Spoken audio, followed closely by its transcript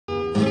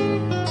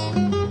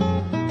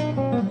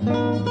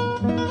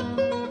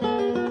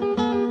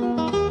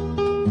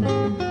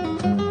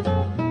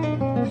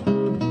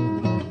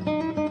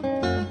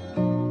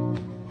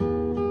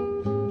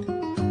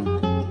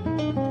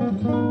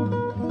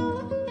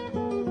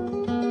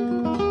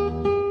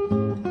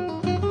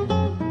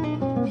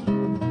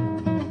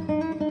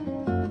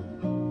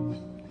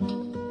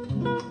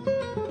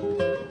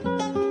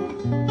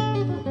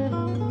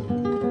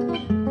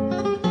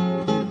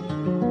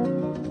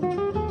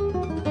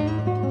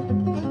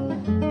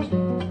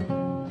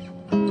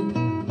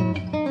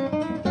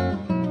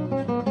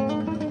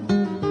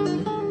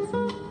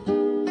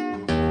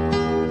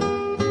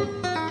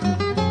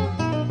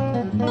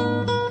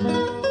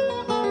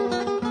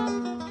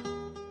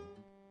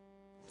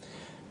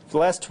For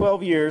the last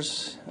 12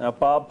 years,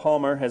 Bob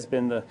Palmer has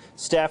been the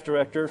staff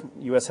director,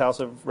 U.S. House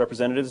of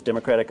Representatives,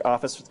 Democratic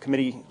Office for the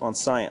Committee on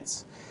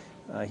Science.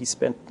 He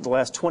spent the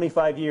last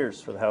 25 years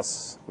for the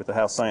House with the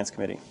House Science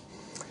Committee.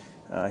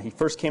 He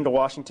first came to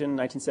Washington in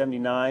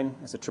 1979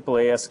 as a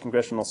AAAS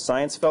Congressional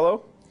Science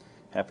Fellow.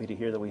 Happy to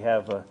hear that we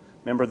have a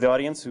member of the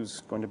audience who's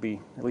going to be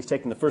at least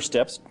taking the first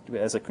steps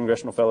as a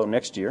Congressional Fellow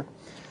next year.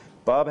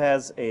 Bob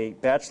has a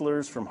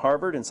bachelor's from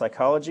Harvard in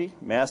psychology,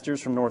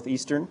 master's from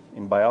Northeastern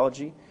in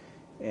biology,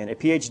 and a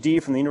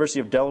PhD from the University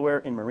of Delaware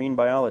in marine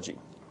biology.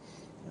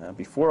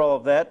 Before all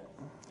of that,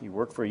 he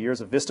worked for years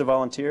as a Vista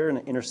volunteer in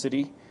the inner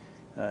city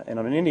and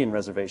on an Indian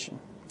reservation.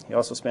 He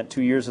also spent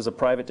 2 years as a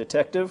private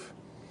detective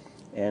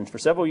and for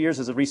several years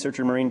as a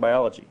researcher in marine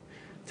biology.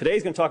 Today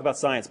he's going to talk about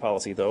science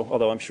policy, though,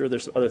 although I'm sure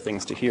there's other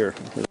things to hear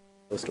in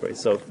those stories.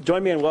 So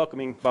join me in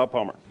welcoming Bob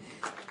Palmer.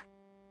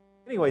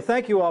 Anyway,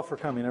 thank you all for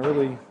coming. I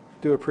really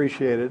do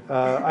appreciate it.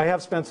 I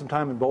have spent some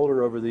time in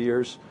Boulder over the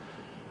years.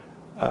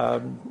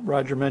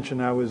 Roger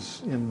mentioned I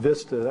was in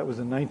Vista. That was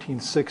in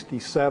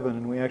 1967,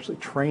 and we actually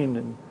trained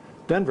in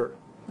Denver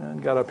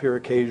and got up here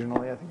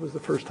occasionally. I think it was the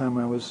first time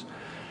I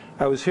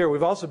was here.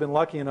 We've also been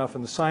lucky enough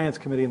in the Science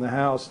Committee in the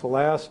House. The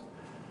last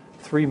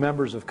 3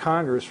 members of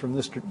Congress from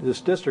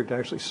this district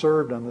actually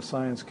served on the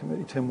Science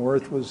Committee. Tim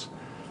Wirth was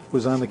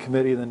on the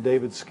committee, then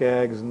David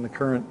Skaggs, and the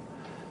current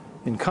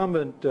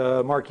incumbent,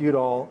 Mark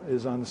Udall,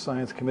 is on the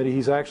Science Committee.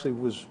 He's actually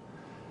was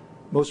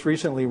most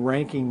recently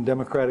ranking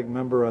Democratic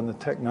member on the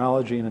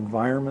Technology and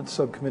Environment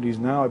Subcommittees.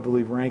 Now, I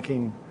believe,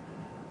 ranking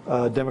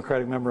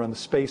Democratic member on the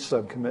Space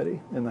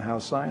Subcommittee in the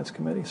House Science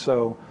Committee.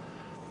 So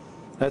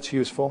that's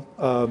useful,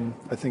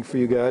 I think, for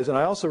you guys. And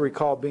I also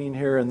recall being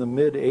here in the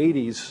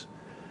mid-'80s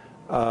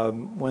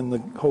when the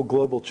whole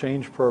global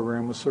change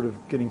program was sort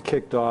of getting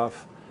kicked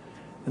off.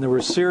 And there were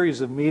a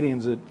series of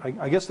meetings that,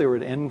 I guess they were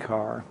at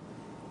NCAR,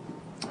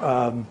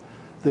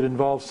 that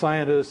involved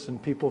scientists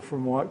and people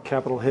from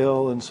Capitol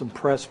Hill and some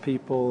press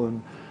people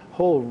and a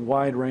whole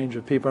wide range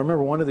of people. I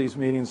remember one of these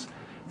meetings,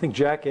 I think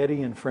Jack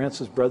Eddy and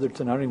Francis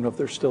Brotherton, I don't even know if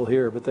they're still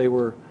here, but they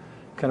were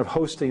kind of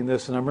hosting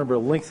this, and I remember a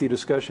lengthy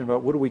discussion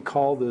about what do we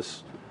call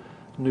this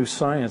new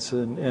science,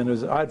 and it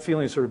was an odd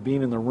feeling sort of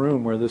being in the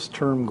room where this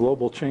term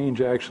global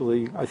change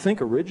actually, I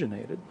think,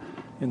 originated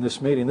in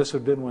this meeting. This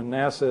had been when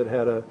NASA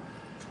had a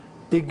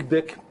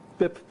BIP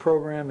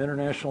program,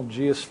 International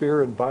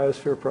Geosphere and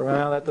Biosphere program.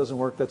 No, that doesn't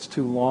work, that's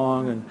too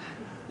long. And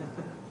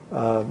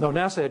no,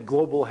 NASA had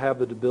global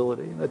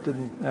habitability.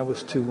 That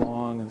was too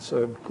long. And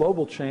so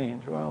global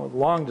change, well, a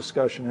long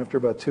discussion after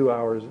about 2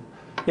 hours.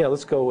 Yeah,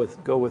 let's go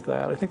with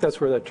that. I think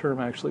that's where that term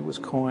actually was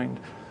coined,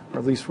 or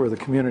at least where the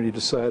community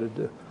decided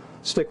to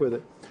stick with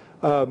it.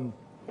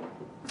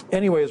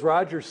 Anyway, as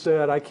Roger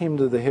said, I came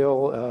to the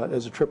Hill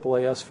as a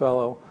AAAS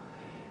fellow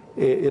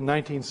in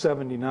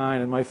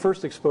 1979, and my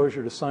first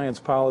exposure to science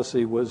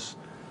policy was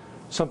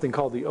something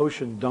called the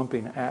Ocean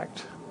Dumping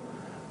Act,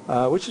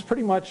 which is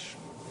pretty much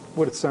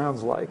what it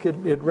sounds like.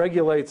 It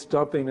regulates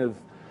dumping of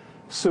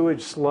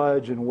sewage,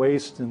 sludge, and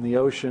waste in the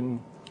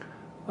ocean,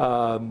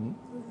 and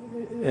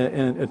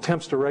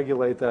attempts to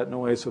regulate that in a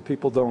way so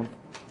people don't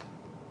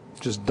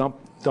just dump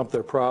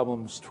their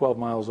problems 12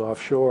 miles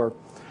offshore.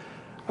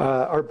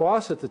 Our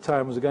boss at the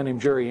time was a guy named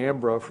Jerry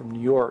Ambro from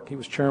New York. He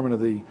was chairman of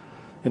the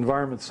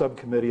Environment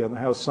Subcommittee on the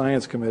House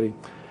Science Committee.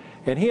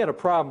 And he had a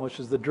problem, which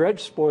is the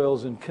dredge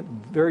spoils in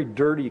very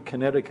dirty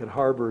Connecticut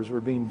harbors were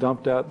being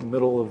dumped out in the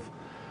middle of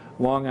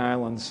Long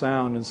Island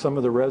Sound, and some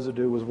of the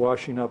residue was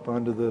washing up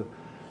onto the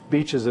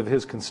beaches of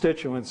his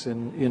constituents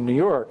in New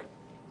York.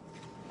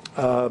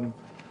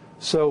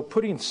 So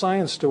putting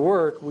science to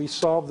work, we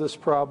solved this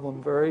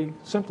problem very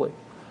simply.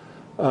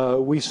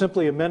 We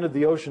simply amended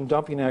the Ocean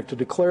Dumping Act to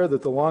declare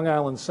that the Long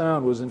Island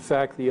Sound was in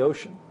fact the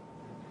ocean.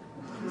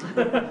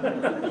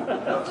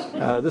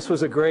 This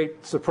was a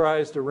great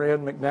surprise to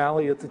Rand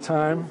McNally at the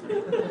time.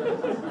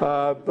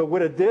 But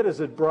what it did is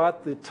it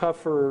brought the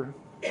tougher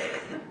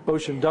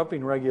ocean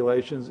dumping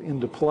regulations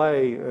into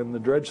play in the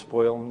dredge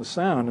spoil in the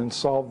Sound and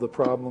solved the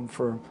problem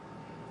for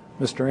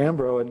Mr.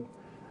 Ambro. And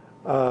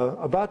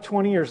about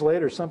 20 years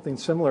later, something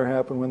similar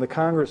happened when the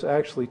Congress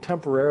actually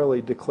temporarily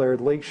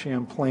declared Lake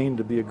Champlain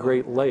to be a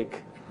Great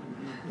Lake.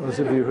 Those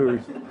of you who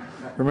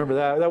remember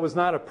that, that was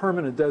not a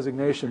permanent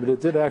designation, but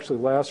it did actually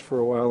last for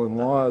a while in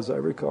law, as I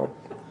recall.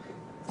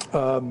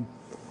 The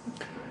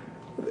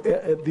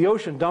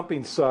ocean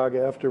dumping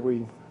saga, after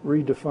we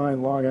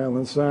redefined Long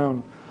Island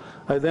Sound,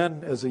 I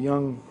then, as a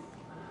young,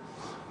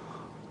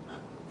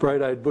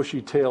 bright-eyed,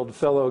 bushy-tailed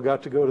fellow,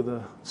 got to go to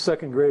the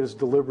second greatest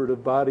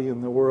deliberative body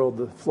in the world,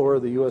 the floor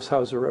of the U.S.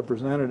 House of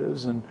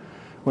Representatives. And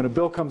when a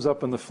bill comes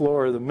up on the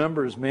floor, the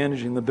members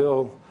managing the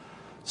bill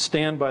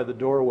stand by the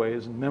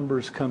doorways, and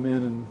members come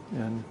in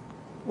and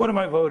what am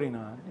I voting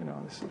on? You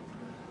know,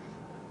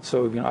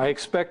 so I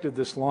expected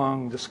this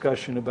long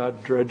discussion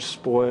about dredge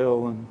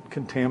spoil and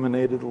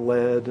contaminated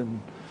lead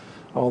and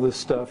all this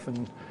stuff,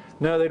 and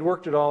no, they'd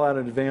worked it all out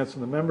in advance,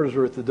 and the members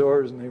were at the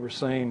doors and they were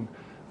saying,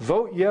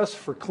 "Vote yes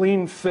for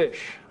clean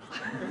fish."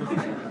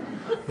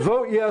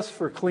 Vote yes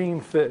for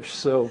clean fish.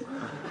 So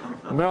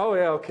Oh,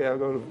 yeah, okay, I'll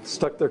go to,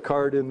 stuck their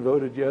card in,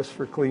 voted yes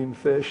for clean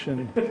fish.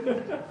 And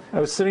I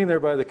was sitting there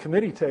by the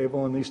committee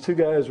table, and these two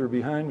guys were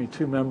behind me,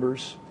 two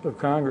members of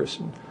Congress.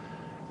 And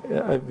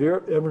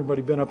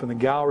everybody been up in the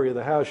gallery of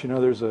the House, you know,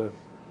 there's a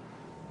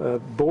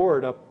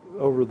board up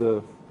over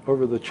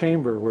the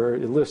chamber where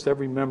it lists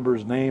every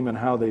member's name and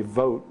how they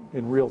vote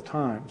in real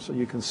time. So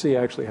you can see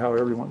actually how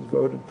everyone's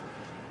voted.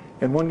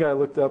 And one guy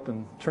looked up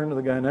and turned to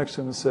the guy next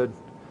to him and said,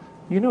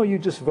 "You know, you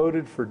just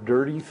voted for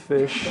dirty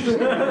fish."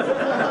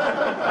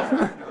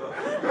 I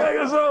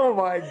goes, "Oh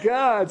my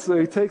God." So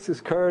he takes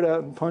his card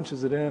out and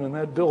punches it in, and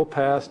that bill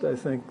passed, I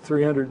think,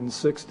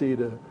 360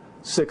 to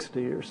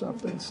 60 or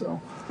something.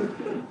 So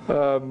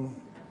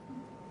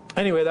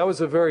anyway, that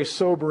was a very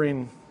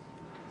sobering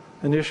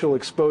initial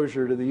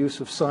exposure to the use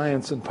of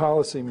science in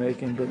policy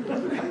making, but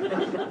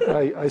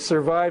I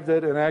survived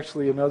it, and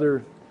actually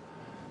another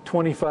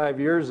 25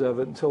 years of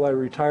it until I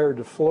retired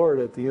to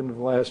Florida at the end of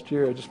last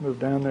year. I just moved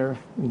down there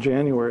in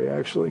January,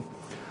 actually.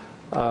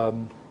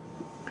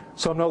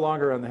 So I'm no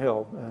longer on the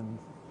Hill, and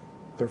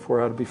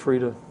therefore I ought to be free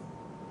to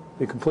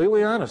be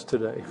completely honest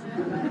today.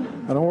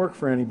 I don't work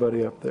for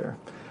anybody up there.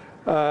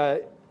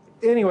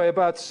 Anyway,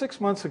 about 6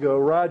 months ago,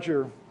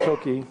 Roger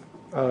Pilkey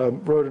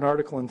wrote an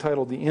article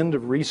entitled "The End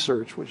of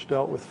Research," which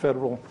dealt with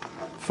federal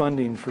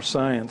funding for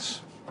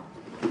science.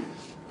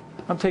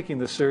 I'm taking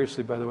this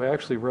seriously, by the way. I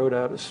actually wrote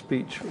out a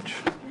speech,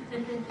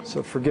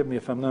 so forgive me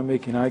if I'm not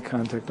making eye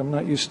contact. I'm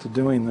not used to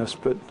doing this,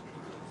 but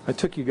I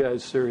took you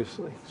guys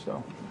seriously.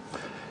 So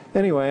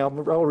anyway, I'll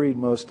read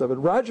most of it.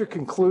 Roger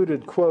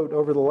concluded, quote,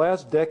 "Over the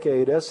last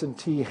decade,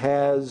 S&T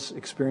has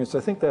experienced," I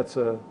think that's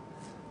a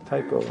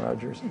typo,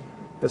 Roger.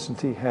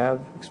 S&T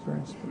have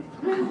experienced.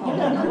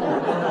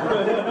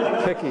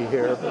 Picky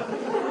here, but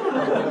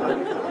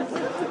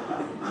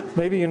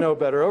maybe you know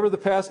better. "Over the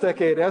past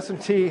decade,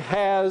 S&T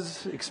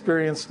has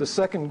experienced a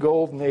second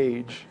golden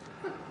age,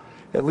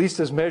 at least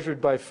as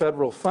measured by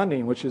federal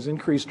funding, which has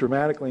increased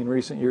dramatically in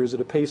recent years at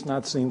a pace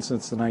not seen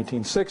since the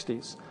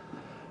 1960s.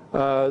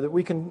 That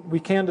we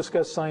can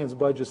discuss science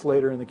budgets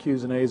later in the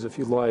Q's and A's if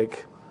you'd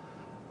like.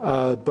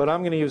 But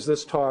I'm going to use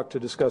this talk to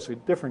discuss a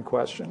different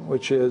question,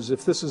 which is,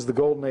 if this is the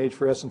golden age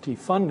for S&T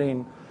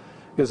funding,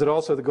 is it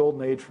also the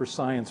golden age for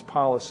science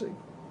policy?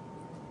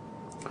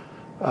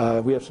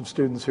 We have some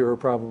students here who are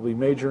probably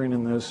majoring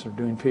in this or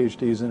doing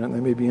PhDs in it, and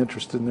they may be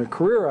interested in their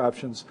career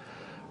options.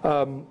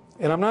 And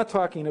I'm not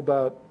talking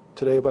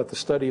today about the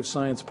study of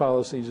science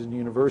policies in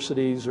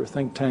universities or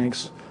think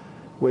tanks,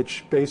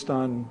 which, based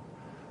on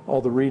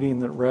all the reading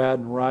that Rad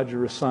and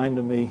Roger assigned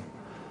to me,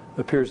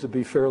 appears to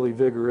be fairly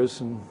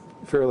vigorous and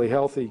fairly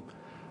healthy.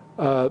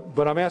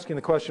 But I'm asking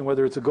the question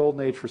whether it's a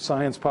golden age for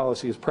science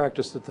policy as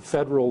practiced at the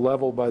federal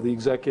level by the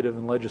executive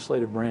and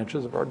legislative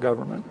branches of our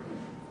government.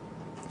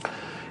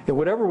 And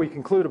whatever we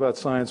conclude about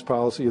science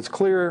policy, it's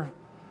clear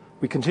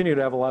we continue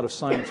to have a lot of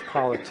science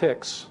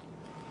politics,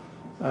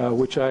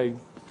 which I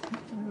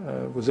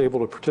was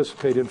able to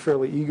participate in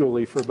fairly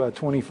eagerly for about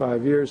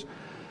 25 years.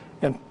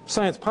 And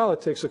science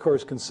politics, of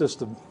course,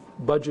 consists of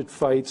budget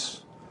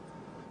fights,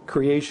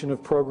 creation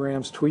of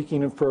programs,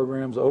 tweaking of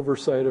programs,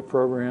 oversight of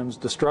programs,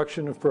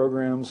 destruction of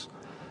programs,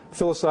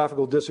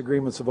 philosophical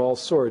disagreements of all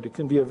sorts. It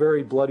can be a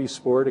very bloody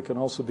sport. It can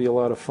also be a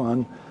lot of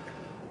fun,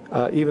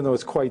 even though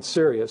it's quite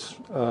serious.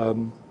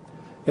 And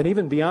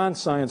even beyond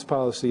science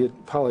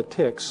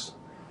politics,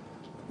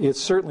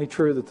 it's certainly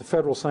true that the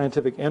federal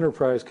scientific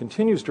enterprise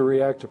continues to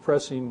react to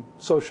pressing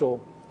social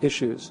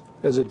issues,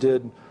 as it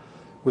did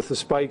with the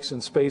spikes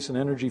in space and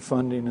energy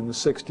funding in the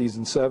 60s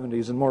and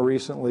 70s, and more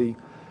recently,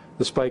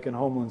 the spike in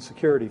Homeland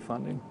Security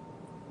funding.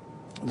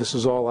 This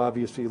is all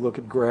obvious if you look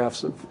at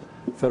graphs of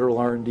federal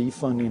R&D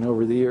funding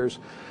over the years.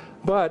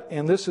 But,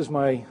 and this is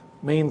my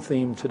main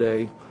theme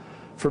today,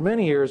 for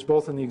many years,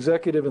 both in the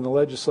executive and the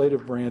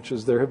legislative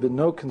branches, there has been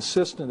no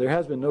consistent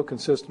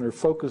or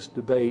focused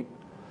debate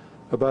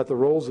about the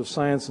roles of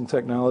science and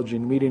technology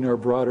in meeting our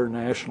broader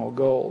national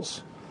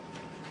goals,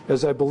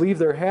 as I believe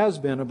there has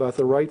been about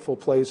the rightful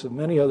place of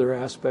many other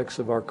aspects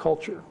of our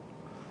culture.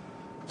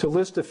 To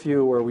list a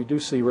few where we do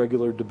see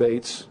regular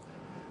debates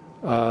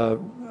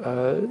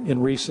in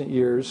recent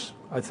years,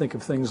 I think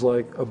of things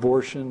like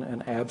abortion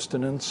and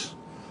abstinence,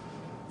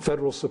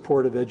 federal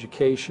support of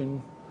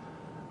education,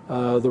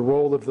 the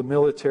role of the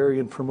military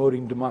in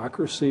promoting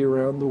democracy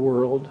around the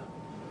world,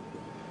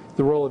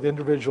 the role of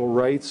individual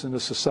rights in a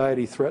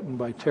society threatened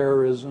by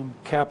terrorism,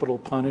 capital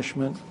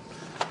punishment.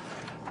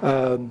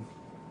 The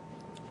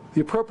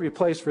appropriate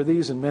place for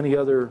these and many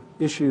other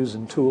issues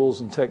and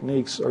tools and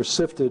techniques are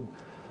sifted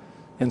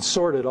and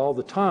sorted all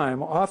the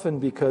time, often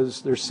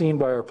because they're seen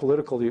by our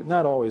political leaders,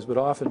 not always, but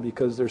often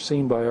because they're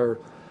seen by our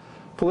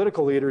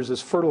political leaders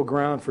as fertile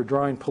ground for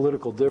drawing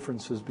political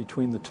differences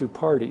between the two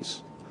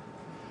parties.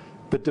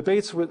 But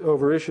debates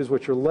over issues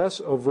which are less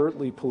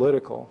overtly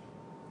political,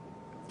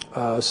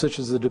 such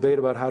as the debate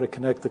about how to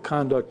connect the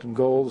conduct and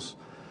goals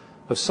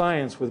of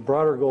science with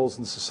broader goals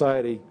in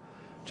society,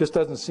 just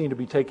doesn't seem to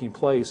be taking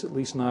place, at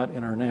least not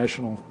in our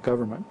national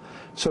government.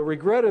 So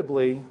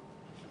regrettably,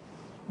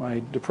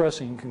 my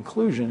depressing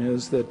conclusion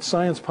is that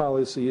science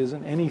policy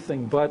isn't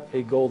anything but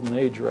a golden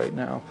age right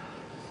now.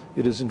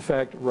 It is in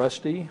fact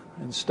rusty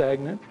and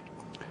stagnant,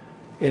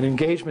 and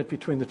engagement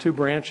between the two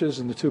branches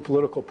and the two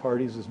political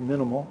parties is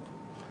minimal.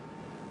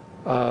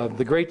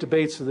 The great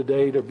debates of the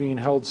day are being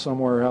held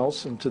somewhere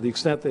else, and to the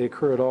extent they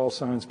occur at all,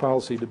 science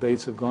policy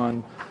debates have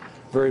gone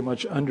very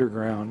much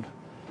underground.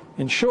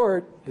 In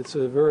short, it's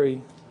a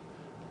very,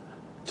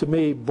 to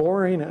me,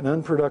 boring and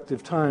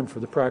unproductive time for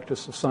the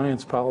practice of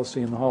science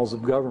policy in the halls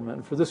of government.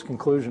 And for this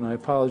conclusion, I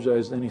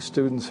apologize to any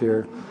students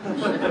here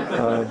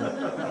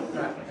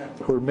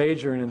who are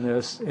majoring in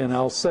this. And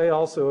I'll say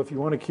also, if you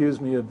want to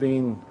accuse me of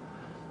being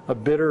a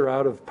bitter,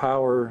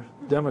 out-of-power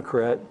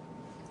Democrat,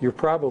 you're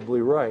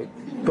probably right.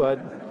 But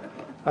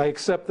I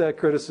accept that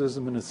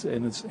criticism, and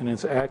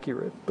it's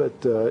accurate. But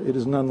it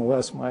is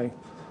nonetheless my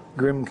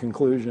grim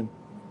conclusion.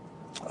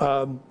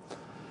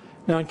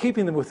 Now, in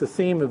keeping with the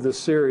theme of this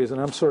series,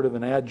 and I'm sort of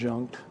an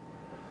adjunct,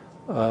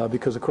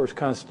 because, of course,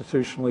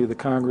 constitutionally, the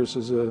Congress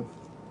is an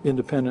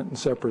independent and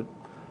separate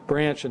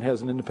branch and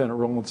has an independent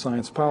role in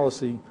science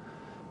policy,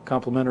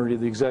 complementary to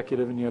the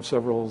executive, and you have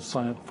several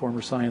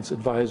former science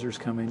advisors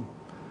coming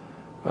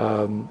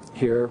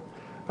here.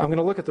 I'm going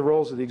to look at the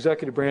roles of the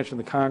executive branch and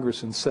the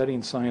Congress in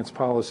setting science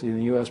policy in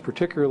the U.S.,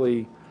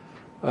 particularly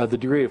the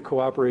degree of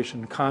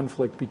cooperation and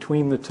conflict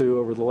between the two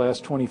over the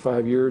last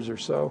 25 years or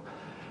so.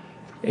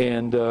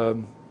 And,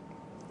 of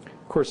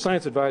course,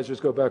 science advisors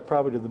go back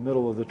probably to the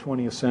middle of the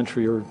 20th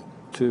century, or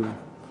to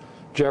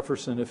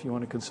Jefferson, if you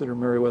want to consider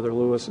Meriwether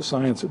Lewis a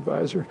science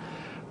advisor.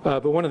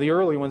 But one of the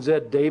early ones,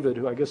 Ed David,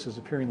 who I guess is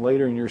appearing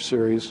later in your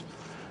series,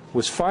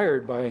 was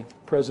fired by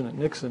President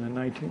Nixon in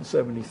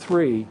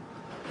 1973.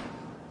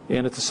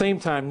 And at the same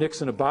time,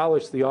 Nixon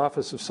abolished the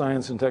Office of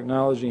Science and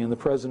Technology and the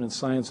President's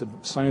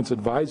Science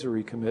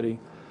Advisory Committee,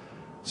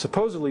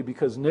 supposedly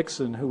because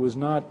Nixon, who was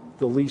not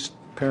the least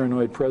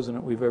paranoid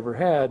president we've ever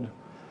had,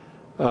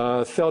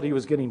 felt he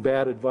was getting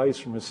bad advice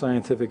from his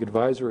scientific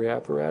advisory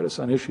apparatus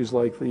on issues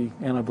like the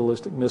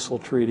anti-ballistic missile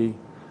treaty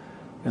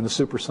and the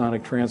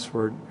supersonic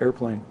transport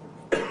airplane.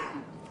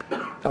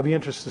 I'll be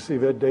interested to see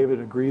if Ed David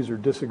agrees or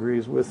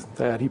disagrees with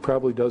that. He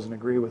probably doesn't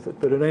agree with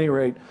it. But at any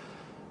rate,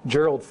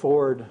 Gerald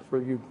Ford,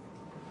 for you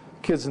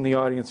kids in the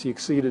audience, he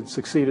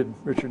succeeded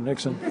Richard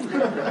Nixon.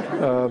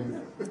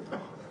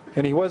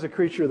 And he was a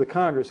creature of the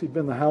Congress. He'd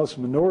been the House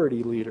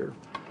Minority Leader.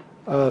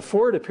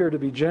 Ford appeared to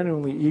be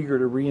genuinely eager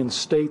to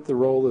reinstate the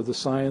role of the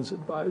science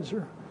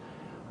advisor.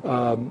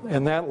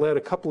 And that led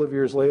a couple of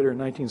years later, in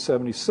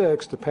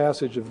 1976, to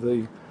passage of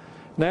the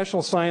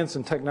National Science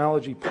and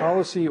Technology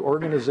Policy,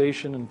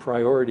 Organization, and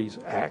Priorities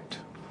Act,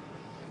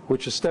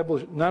 which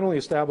not only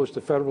established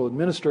a federal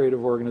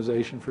administrative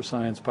organization for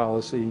science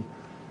policy,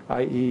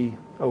 i.e.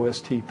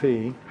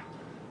 OSTP,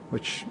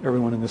 which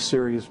everyone in this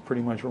series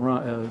pretty much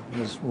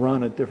has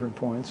run at different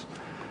points,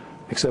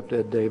 except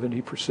Ed David.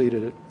 He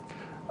preceded it.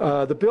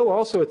 The bill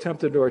also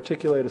attempted to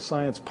articulate a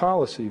science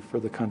policy for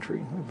the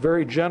country, a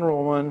very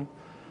general one,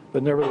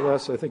 but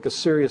nevertheless, I think a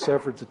serious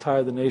effort to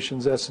tie the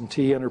nation's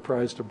S&T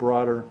enterprise to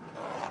broader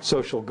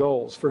social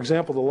goals. For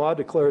example, the law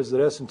declares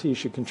that S&T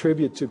should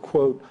contribute to,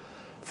 quote,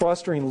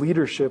 fostering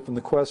leadership in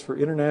the quest for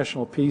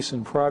international peace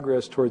and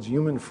progress towards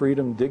human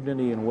freedom,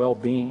 dignity, and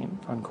well-being,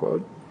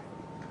 unquote.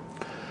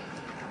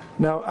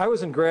 Now, I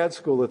was in grad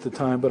school at the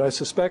time, but I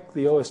suspect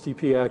the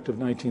OSTP Act of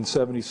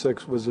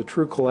 1976 was a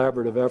true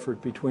collaborative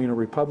effort between a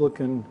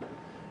Republican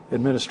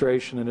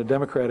administration and a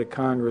Democratic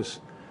Congress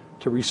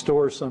to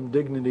restore some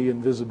dignity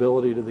and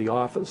visibility to the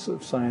Office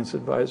of Science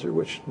Advisor,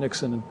 which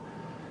Nixon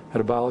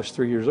had abolished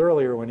 3 years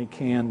earlier when he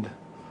canned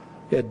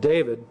Ed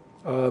David.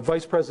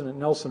 Vice President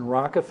Nelson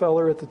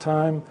Rockefeller at the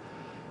time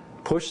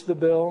pushed the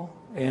bill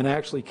and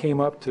actually came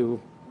up to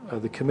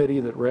the committee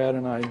that Rad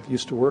and I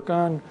used to work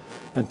on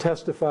and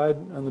testified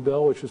on the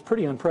bill, which was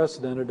pretty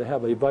unprecedented to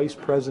have a vice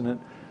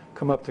president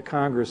come up to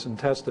Congress and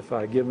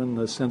testify, given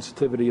the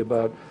sensitivity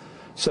about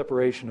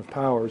separation of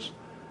powers.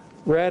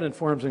 Rad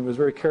informs me it was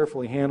very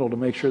carefully handled to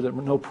make sure that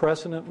no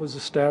precedent was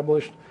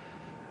established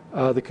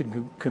that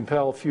could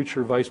compel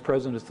future vice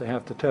presidents to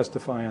have to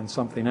testify on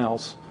something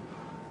else,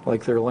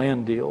 like their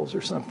land deals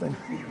or something.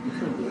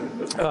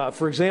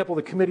 For example,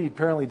 the committee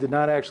apparently did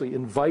not actually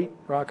invite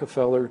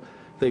Rockefeller.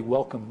 They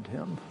welcomed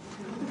him.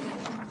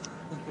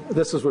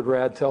 This is what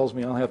Rad tells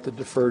me. I'll have to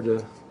defer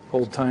to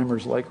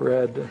old-timers like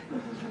Rad to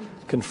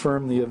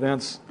confirm the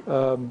events.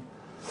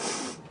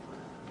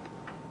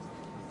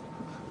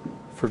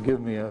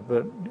 Forgive me,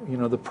 but you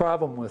know, the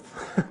problem with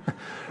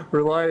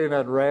relying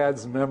on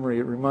Rad's memory,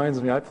 it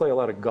reminds me, I play a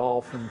lot of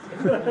golf, and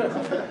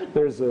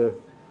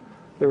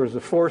there was a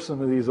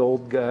foursome of these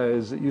old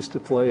guys that used to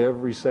play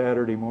every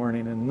Saturday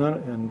morning,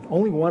 and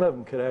only one of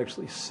them could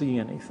actually see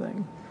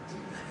anything.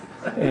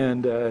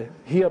 And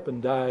he up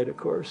and died, of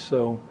course,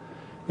 so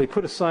they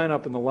put a sign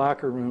up in the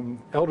locker room,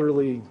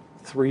 elderly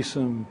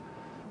threesome,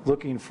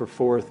 looking for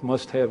fourth,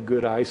 must have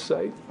good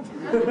eyesight.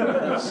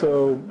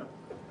 So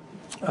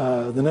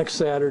the next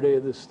Saturday,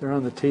 they're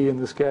on the tee,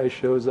 and this guy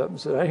shows up and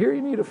said, I hear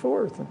you need a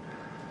fourth. And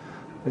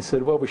They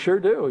said, well, we sure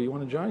do. You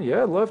want to join?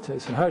 Yeah, I'd love to. I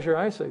said, how's your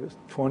eyesight? He goes,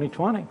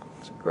 20/20. I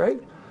said,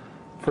 great.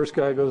 First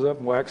guy goes up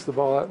and whacks the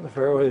ball out in the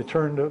fairway. They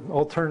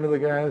all turned to the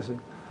guy. I said,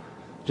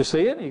 did you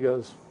see it? And he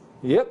goes,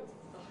 yep.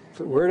 I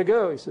said, where'd it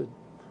go? He said,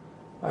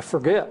 I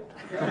forget.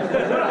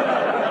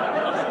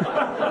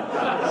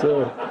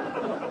 So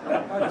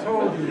I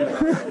told you.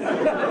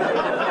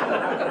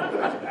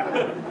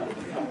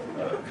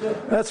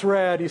 that's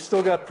rad. He's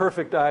still got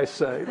perfect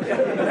eyesight.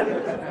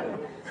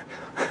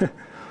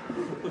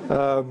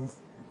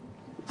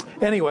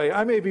 Anyway,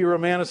 I may be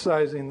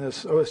romanticizing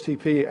this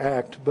OSTP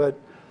Act, but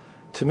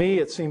to me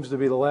it seems to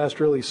be the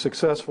last really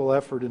successful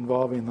effort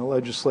involving the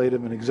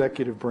legislative and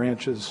executive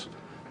branches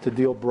to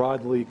deal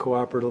broadly,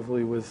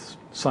 cooperatively with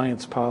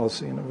science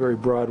policy in a very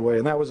broad way,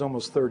 and that was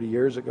almost 30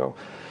 years ago.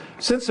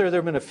 Since there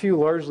have been a few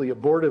largely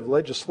abortive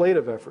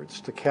legislative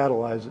efforts to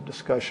catalyze a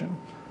discussion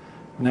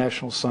of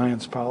national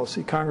science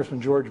policy.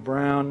 Congressman George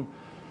Brown,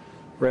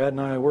 Brad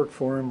and I worked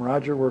for him,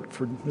 Roger worked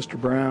for Mr.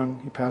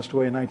 Brown, he passed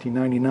away in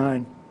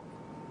 1999,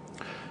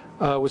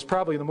 was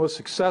probably the most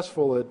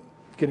successful at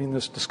getting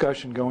this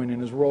discussion going in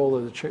his role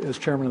as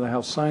chairman of the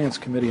House Science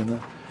Committee in the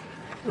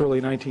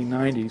early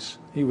 1990s.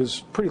 He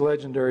was pretty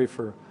legendary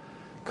for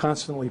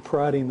constantly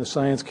prodding the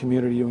science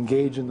community to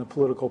engage in the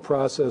political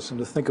process and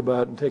to think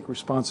about and take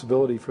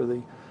responsibility for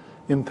the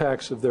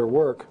impacts of their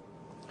work.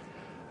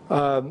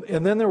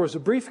 And then there was a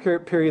brief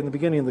period in the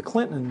beginning of the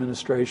Clinton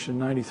administration,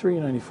 93,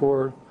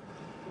 94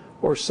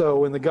 or so,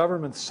 when the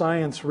government's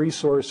science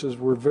resources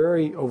were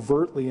very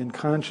overtly and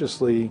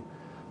consciously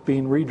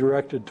being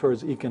redirected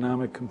towards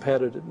economic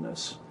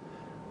competitiveness.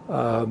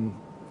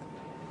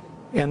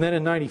 And then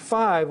in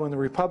 95, when the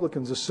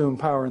Republicans assumed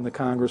power in the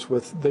Congress,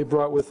 they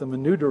brought with them a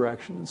new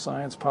direction in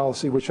science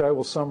policy, which I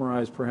will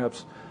summarize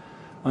perhaps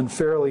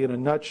unfairly in a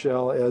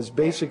nutshell as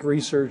basic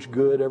research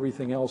good,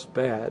 everything else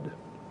bad.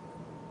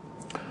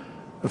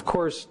 Of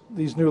course,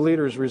 these new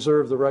leaders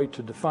reserved the right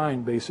to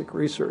define basic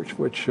research,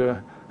 which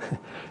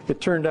it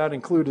turned out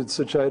included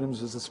such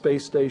items as the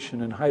space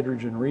station and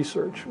hydrogen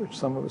research, which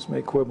some of us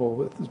may quibble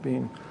with as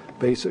being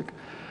basic.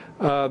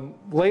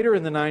 Later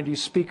in the 90s,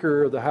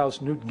 Speaker of the House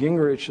Newt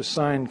Gingrich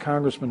assigned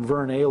Congressman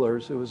Vern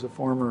Ehlers, who was a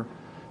former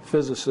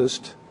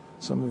physicist,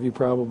 some of you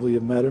probably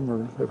have met him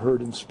or have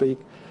heard him speak,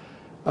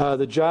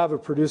 the job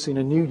of producing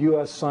a new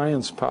U.S.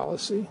 science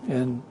policy.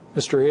 And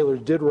Mr.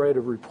 Ehlers did write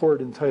a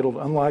report entitled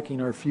Unlocking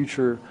Our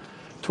Future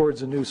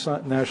Towards a New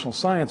National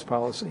Science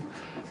Policy.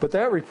 But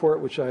that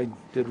report, which I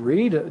did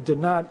read, did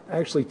not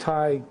actually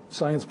tie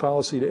science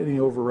policy to any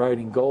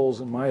overriding goals,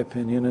 in my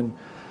opinion. And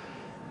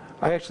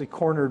I actually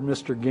cornered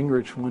Mr.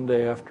 Gingrich one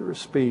day after a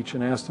speech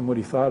and asked him what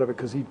he thought of it,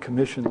 because he'd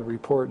commissioned the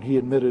report, and he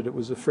admitted it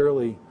was a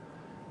fairly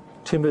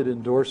timid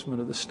endorsement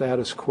of the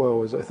status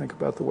quo, as I think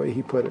about the way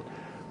he put it.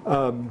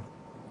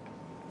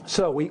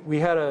 So we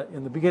had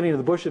in the beginning of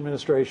the Bush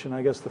administration,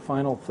 I guess the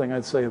final thing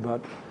I'd say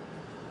about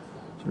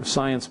sort of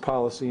science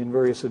policy in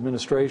various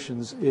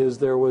administrations is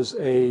there was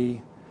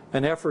an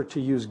effort to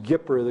use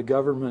GPRA, the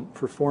Government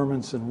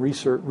Performance and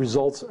Research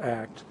Results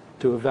Act,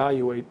 to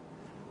evaluate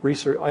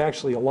research,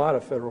 actually a lot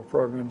of federal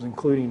programs,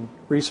 including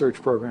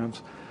research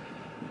programs.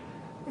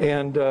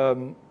 And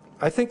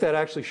I think that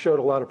actually showed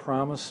a lot of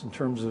promise in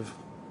terms of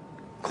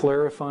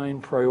clarifying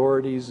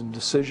priorities and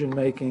decision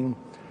making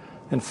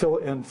and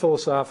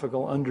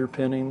philosophical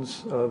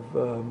underpinnings of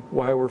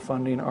why we're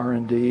funding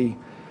R&D,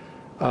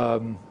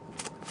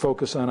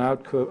 focus on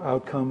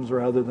outcomes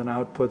rather than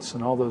outputs,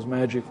 and all those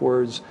magic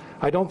words.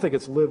 I don't think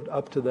it's lived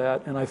up to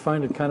that, and I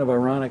find it kind of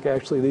ironic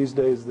actually these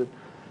days that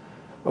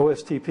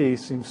OSTP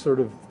seems sort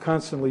of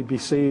constantly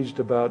besieged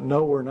about,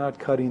 no, we're not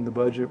cutting the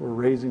budget, we're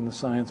raising the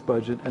science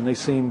budget, and they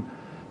seem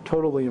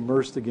totally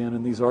immersed again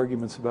in these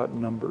arguments about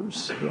numbers.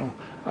 So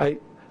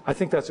I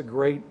think that's a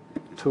great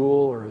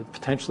tool, or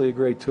potentially a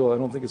great tool. I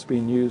don't think it's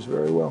being used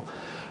very well.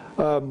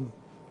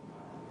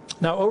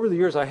 Now, over the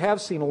years, I have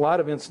seen a lot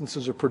of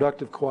instances of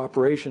productive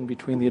cooperation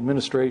between the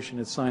administration,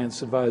 its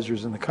science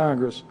advisors, and the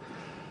Congress.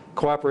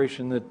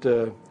 Cooperation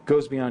that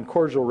goes beyond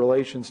cordial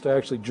relations to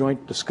actually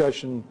joint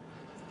discussion,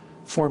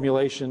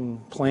 formulation,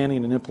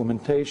 planning, and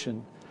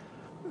implementation.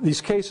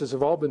 These cases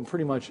have all been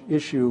pretty much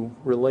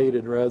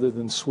issue-related rather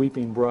than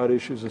sweeping broad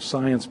issues of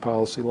science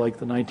policy like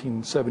the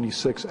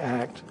 1976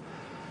 Act.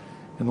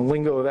 In the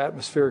lingo of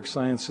atmospheric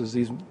sciences,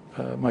 these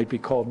might be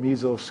called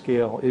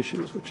mesoscale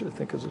issues, which I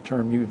think is a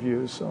term you've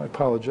used, so I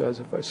apologize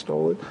if I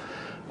stole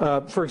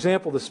it. For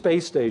example, the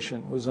space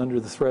station was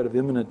under the threat of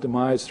imminent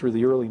demise through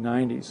the early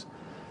 90s,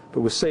 but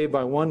was saved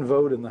by one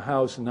vote in the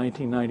House in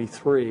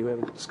 1993. We had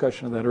a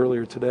discussion of that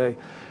earlier today.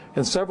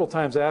 And several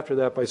times after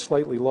that by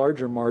slightly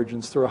larger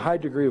margins through a high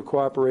degree of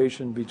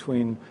cooperation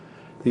between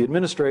the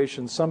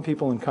administration, some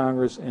people in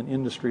Congress, and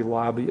industry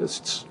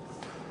lobbyists.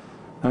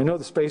 Now, I know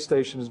the space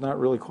station does not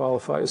really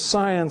qualify as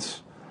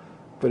science,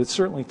 but it's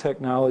certainly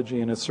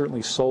technology, and it's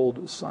certainly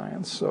sold as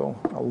science, so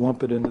I'll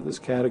lump it into this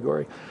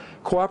category.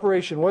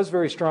 Cooperation was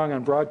very strong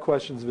on broad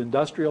questions of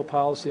industrial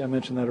policy. I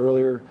mentioned that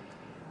earlier.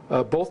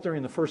 Both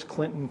during the first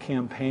Clinton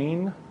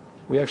campaign,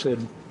 we actually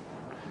had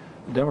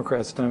the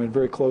Democrats at the time had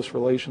very close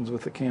relations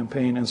with the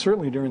campaign, and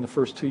certainly during the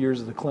first 2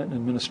 years of the Clinton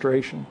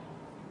administration.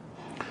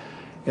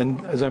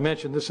 And as I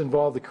mentioned, this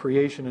involved the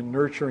creation and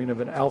nurturing of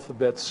an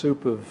alphabet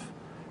soup of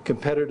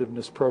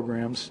competitiveness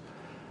programs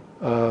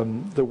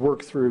that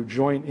work through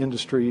joint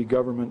industry,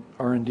 government,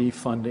 R&D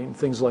funding,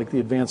 things like the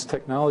Advanced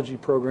Technology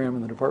Program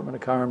in the Department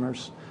of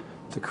Commerce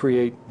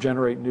to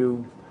generate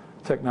new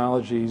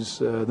technologies,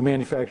 the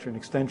Manufacturing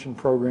Extension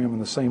Program in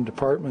the same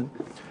department,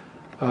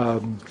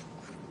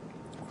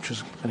 which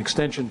is an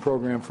extension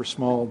program for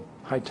small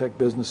high-tech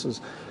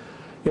businesses.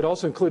 It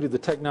also included the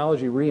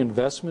Technology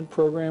Reinvestment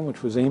Program,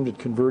 which was aimed at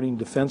converting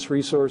defense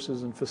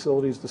resources and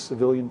facilities to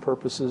civilian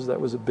purposes.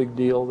 That was a big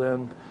deal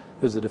then,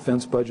 as the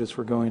defense budgets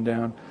were going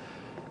down.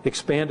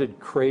 Expanded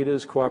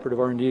CRADAs, cooperative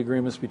R&D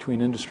agreements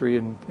between industry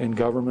and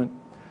government,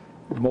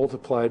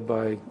 multiplied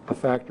by a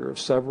factor of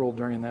several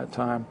during that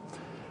time.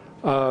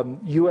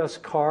 U.S.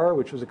 Car,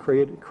 which was a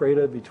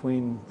CRADA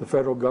between the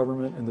federal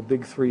government and the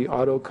big three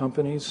auto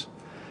companies.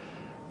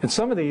 And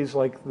some of these,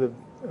 like the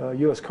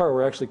U.S. Car,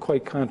 were actually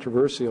quite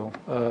controversial.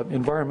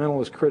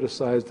 Environmentalists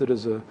criticized it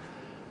as a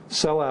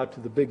sellout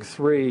to the big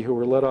three, who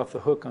were let off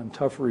the hook on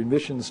tougher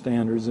emission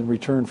standards in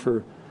return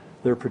for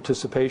their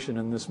participation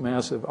in this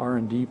massive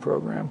R&D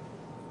program.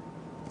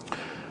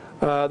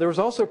 There was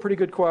also pretty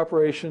good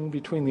cooperation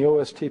between the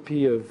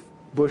OSTP of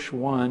Bush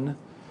 1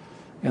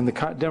 and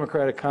the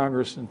Democratic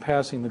Congress in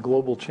passing the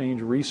Global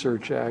Change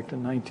Research Act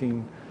in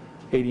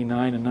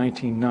 1989 and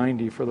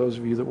 1990, for those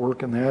of you that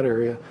work in that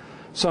area.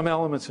 Some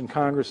elements in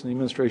Congress and the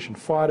administration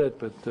fought it,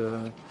 but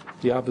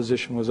the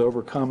opposition was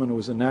overcome and it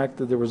was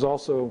enacted. There was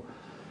also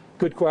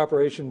good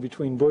cooperation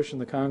between Bush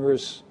and the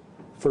Congress,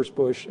 first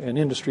Bush, and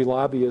industry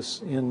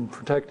lobbyists in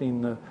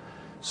protecting the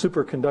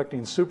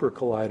superconducting super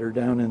collider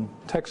down in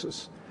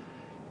Texas.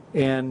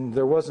 And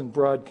there wasn't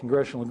broad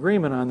congressional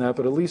agreement on that,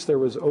 but at least there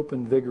was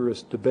open,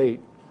 vigorous debate.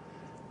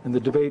 And the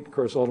debate, of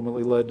course,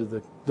 ultimately led to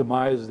the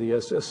demise of the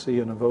SSC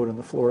and a vote on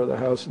the floor of the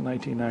House in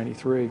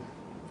 1993.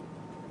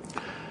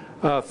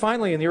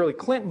 Finally, in the early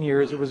Clinton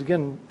years, there was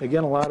again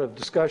a lot of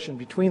discussion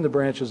between the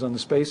branches on the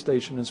space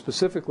station, and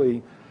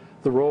specifically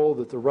the role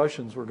that the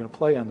Russians were going to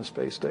play on the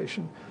space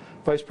station.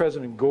 Vice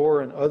President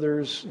Gore and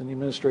others in the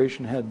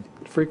administration had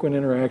frequent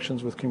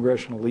interactions with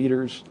congressional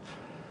leaders.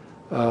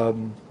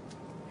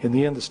 In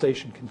the end, the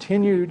station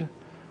continued,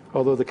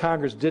 although the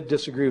Congress did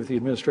disagree with the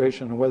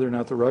administration on whether or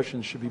not the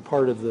Russians should be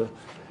part of the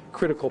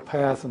critical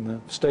path in the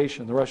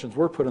station. The Russians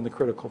were put on the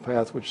critical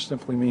path, which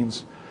simply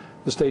means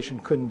the station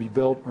couldn't be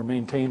built or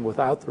maintained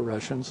without the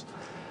Russians.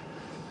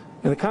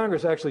 And the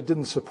Congress actually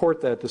didn't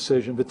support that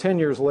decision, but 10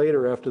 years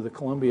later, after the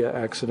Columbia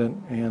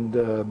accident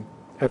and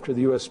after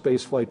the U.S.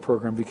 spaceflight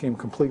program became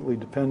completely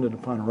dependent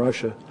upon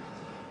Russia,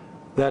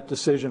 that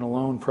decision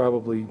alone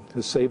probably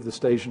has saved the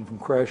station from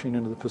crashing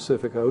into the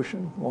Pacific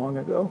Ocean long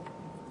ago.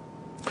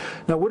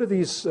 Now, what do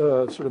these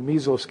sort of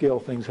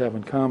mesoscale things have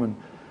in common?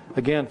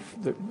 Again,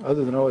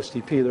 other than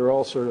OSTP, they're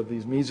all sort of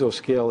these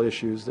mesoscale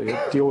issues. They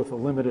deal with a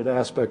limited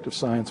aspect of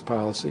science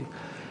policy.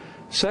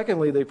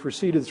 Secondly, they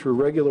proceeded through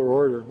regular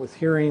order with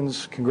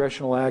hearings,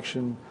 congressional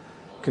action,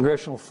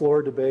 congressional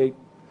floor debate,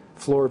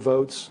 floor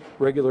votes,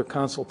 regular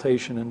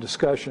consultation and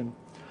discussion.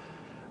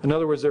 In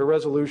other words, their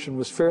resolution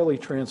was fairly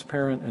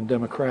transparent and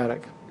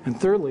democratic. And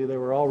thirdly, they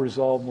were all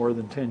resolved more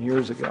than 10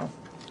 years ago.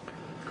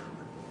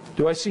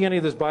 Do I see any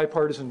of this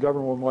bipartisan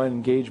government-wide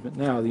engagement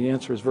now? The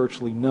answer is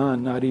virtually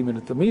none, not even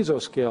at the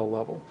mesoscale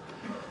level.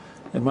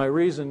 And my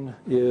reason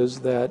is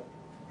that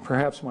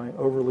perhaps my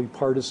overly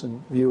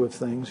partisan view of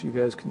things, you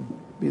guys can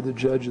be the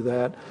judge of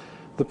that.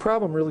 The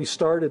problem really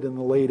started in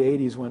the late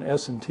 80s when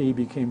S&T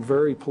became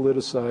very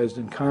politicized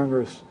in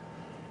Congress,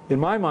 in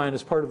my mind,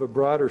 as part of a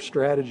broader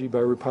strategy by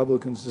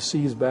Republicans to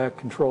seize back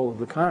control of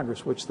the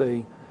Congress, which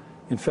they,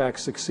 in fact,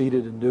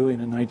 succeeded in doing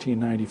in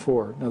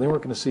 1994. Now, they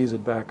weren't going to seize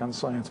it back on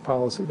science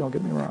policy, don't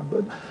get me wrong,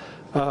 but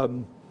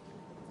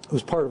it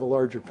was part of a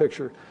larger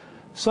picture.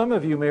 Some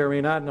of you may or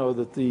may not know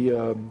that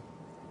the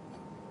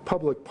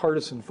public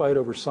partisan fight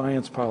over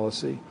science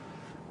policy,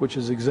 which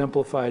is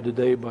exemplified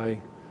today by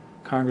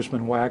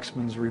Congressman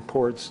Waxman's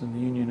reports and the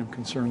Union of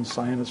Concerned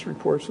Scientists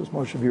reports, as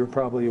most of you are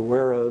probably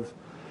aware of,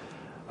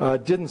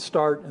 didn't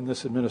start in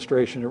this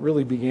administration. It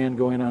really began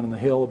going on in the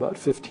Hill about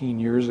 15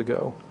 years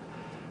ago.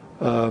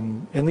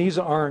 And these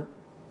aren't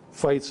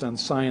fights on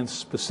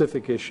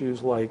science-specific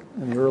issues like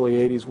in the early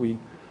 80s we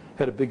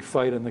had a big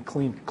fight on the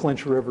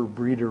Clinch River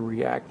breeder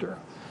reactor.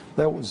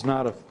 That was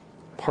not a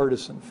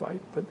partisan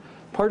fight, but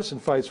partisan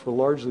fights were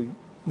largely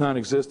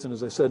non-existent,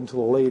 as I said,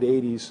 until the late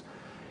 80s.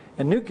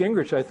 And Newt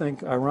Gingrich, I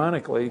think,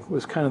 ironically,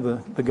 was kind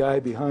of the guy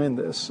behind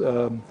this.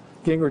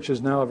 Gingrich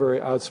is now a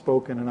very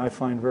outspoken and I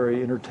find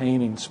very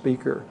entertaining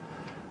speaker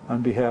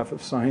on behalf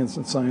of science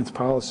and science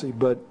policy.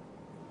 But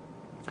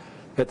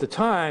at the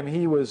time,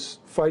 he was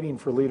fighting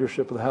for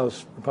leadership of the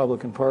House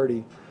Republican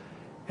Party,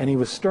 and he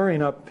was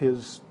stirring up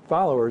his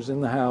followers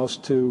in the House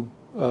to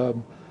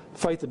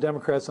fight the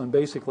Democrats on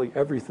basically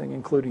everything,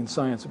 including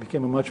science. It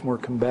became a much more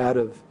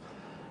combative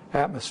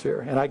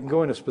atmosphere. And I can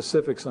go into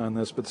specifics on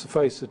this, but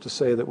suffice it to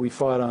say that we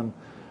fought on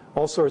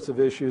all sorts of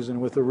issues,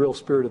 and with a real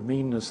spirit of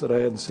meanness that I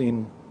hadn't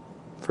seen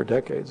for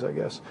decades, I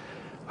guess.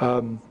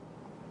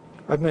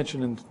 I've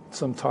mentioned in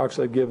some talks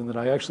I've given that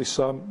I actually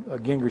saw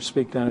Gingrich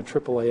speak down at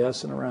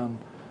AAAS in around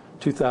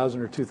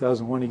 2000 or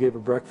 2001. He gave a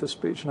breakfast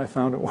speech, and I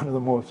found it one of the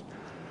most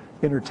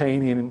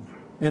entertaining and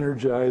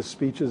energized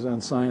speeches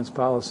on science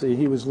policy.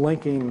 He was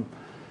linking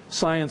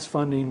science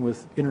funding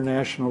with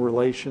international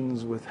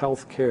relations, with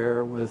health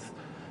care, with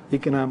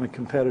economic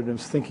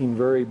competitiveness, thinking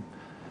very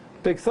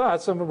big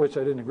thoughts, some of which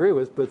I didn't agree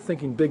with, but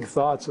thinking big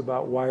thoughts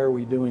about why are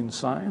we doing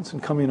science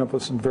and coming up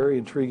with some very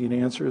intriguing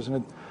answers.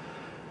 And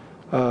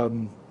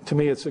to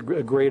me, it's a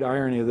great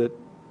irony that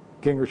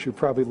Gingrich, who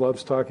probably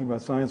loves talking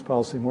about science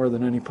policy more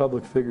than any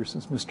public figure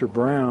since Mr.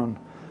 Brown,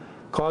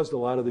 caused a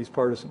lot of these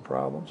partisan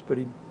problems, but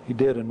he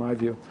did, in my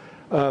view.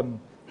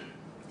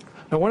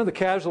 Now, one of the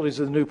casualties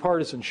of the new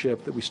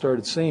partisanship that we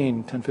started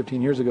seeing 10,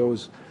 15 years ago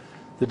was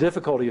the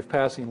difficulty of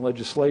passing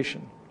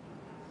legislation.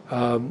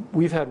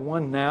 We've had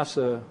one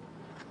NASA,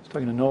 I was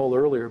talking to Noel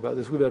earlier about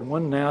this, we've had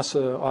one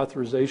NASA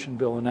authorization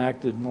bill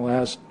enacted in the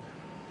last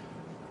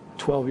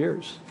 12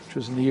 years, which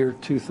was in the year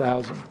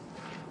 2000.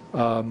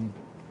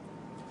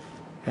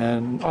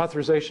 And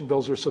authorization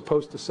bills are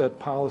supposed to set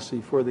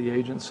policy for the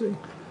agency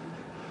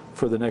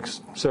for the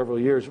next several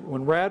years.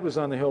 When Rad was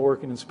on the Hill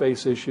working in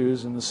space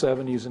issues in the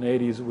 70s and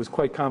 80s, it was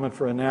quite common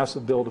for a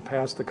NASA bill to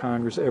pass the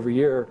Congress every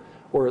year,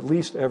 or at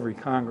least every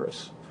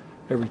Congress,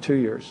 every 2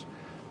 years.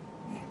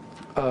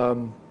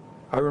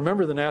 I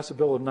remember the NASA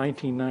bill of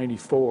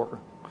 1994,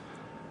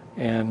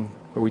 where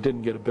we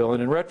didn't get a bill.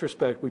 And in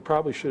retrospect, we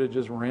probably should have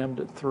just rammed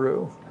it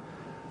through.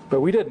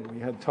 But we didn't. We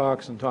had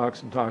talks and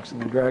talks and talks,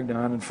 and we dragged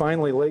on. And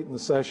finally, late in the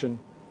session,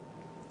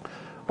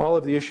 all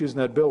of the issues in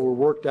that bill were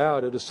worked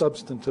out at a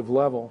substantive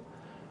level.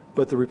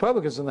 But the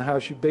Republicans in the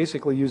House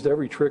basically used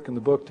every trick in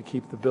the book to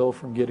keep the bill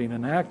from getting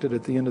enacted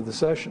at the end of the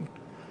session.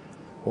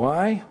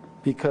 Why?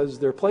 Because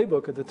their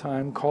playbook at the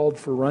time called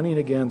for running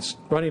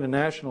a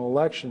national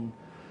election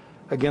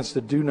against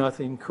a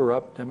do-nothing,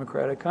 corrupt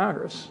Democratic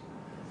Congress.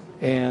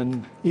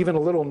 And even a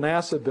little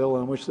NASA bill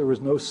on which there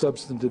was no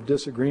substantive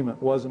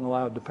disagreement wasn't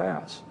allowed to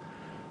pass.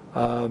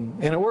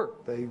 And it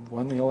worked. They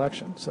won the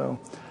election. So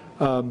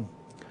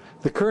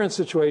the current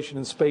situation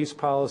in space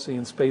policy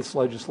and space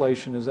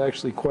legislation is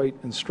actually quite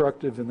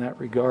instructive in that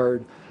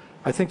regard.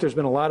 I think there's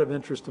been a lot of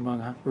interest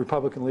among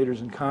Republican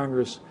leaders in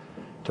Congress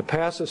to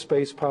pass a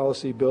space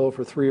policy bill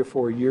for 3 or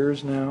 4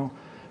 years now,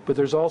 but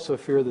there's also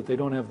fear that they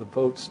don't have the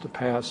votes to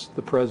pass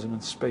the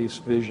president's space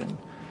vision.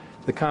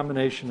 The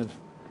combination of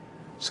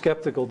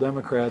skeptical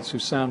Democrats who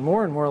sound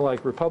more and more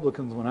like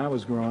Republicans when I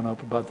was growing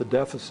up about the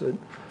deficit,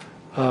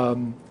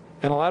 and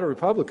a lot of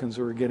Republicans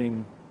who are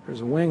getting,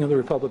 there's a wing of the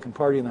Republican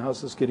Party in the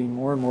House that's getting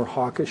more and more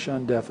hawkish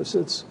on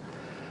deficits.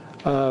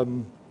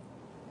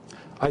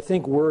 I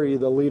think worry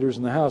the leaders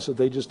in the House that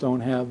they just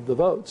don't have the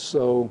votes.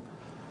 So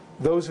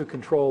those who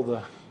control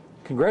the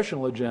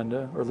congressional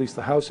agenda, or at least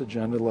the House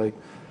agenda, like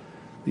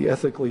the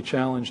ethically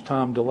challenged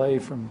Tom DeLay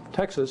from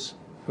Texas,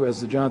 who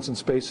has the Johnson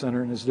Space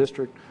Center in his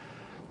district,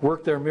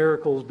 work their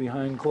miracles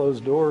behind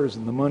closed doors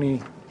and the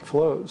money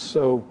flows.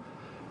 So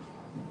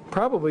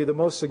probably the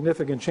most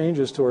significant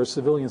changes to our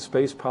civilian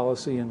space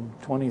policy in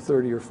 20,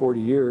 30, or 40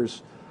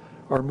 years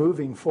are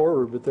moving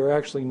forward, but there are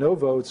actually no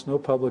votes, no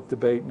public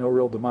debate, no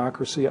real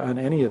democracy on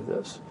any of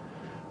this.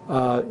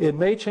 It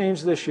may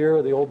change this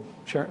year.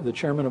 The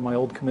chairman of my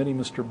old committee,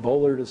 Mr.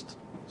 Bullard,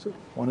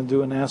 want to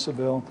do a NASA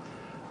bill.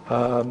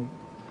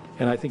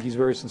 And I think he's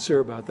very sincere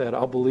about that.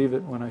 I'll believe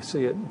it when I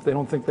see it. If they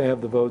don't think they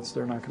have the votes,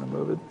 they're not going to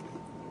move it.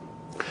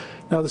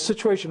 Now, the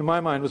situation in my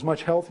mind was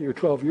much healthier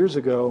 12 years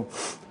ago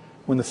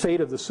when the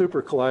fate of the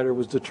super collider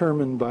was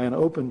determined by an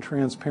open,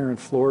 transparent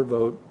floor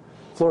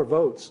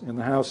votes in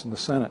the House and the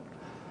Senate.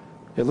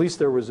 At least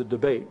there was a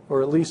debate.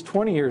 Or at least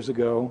 20 years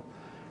ago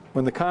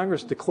when the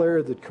Congress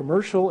declared that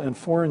commercial and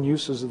foreign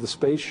users of the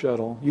space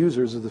shuttle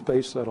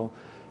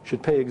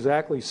should pay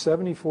exactly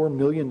 $74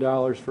 million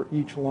for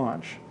each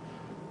launch.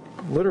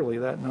 Literally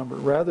that number,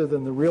 rather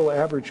than the real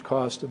average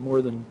cost of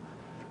more than,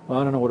 well,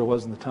 I don't know what it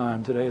was in the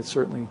time. Today it's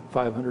certainly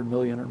 $500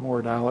 million or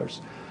more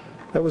dollars.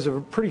 That was a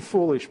pretty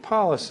foolish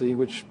policy,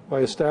 which by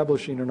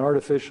establishing an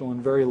artificial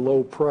and very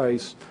low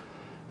price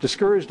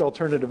discouraged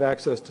alternative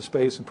access to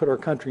space and put our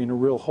country in a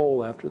real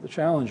hole after the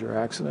Challenger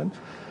accident.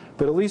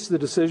 But at least the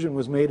decision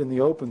was made in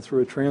the open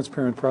through a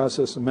transparent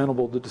process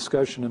amenable to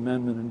discussion,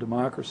 amendment, and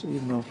democracy.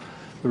 Even though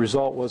the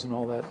result wasn't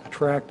all that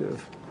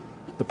attractive,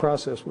 the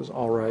process was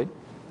all right.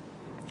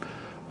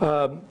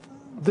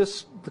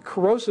 The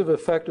corrosive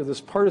effect of this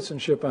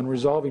partisanship on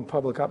resolving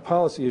public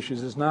policy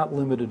issues is not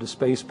limited to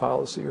space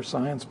policy or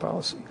science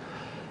policy.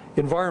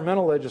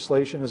 Environmental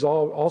legislation has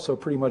also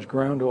pretty much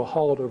ground to a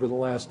halt over the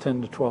last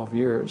 10 to 12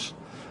 years.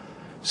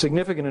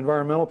 Significant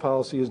environmental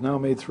policy is now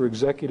made through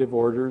executive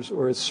orders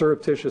or is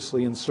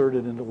surreptitiously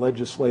inserted into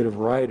legislative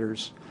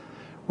riders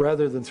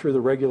rather than through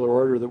the regular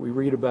order that we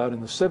read about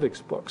in the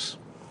civics books.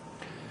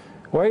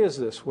 Why is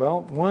this?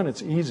 Well, one,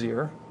 it's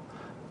easier.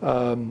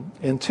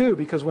 And two,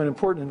 because when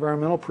important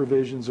environmental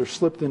provisions are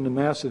slipped into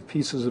massive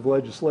pieces of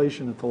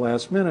legislation at the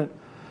last minute,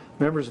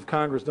 Members of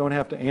Congress don't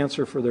have to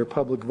answer for their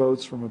public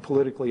votes from a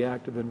politically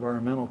active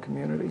environmental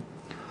community.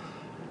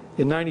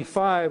 In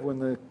 '95, when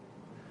the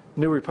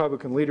new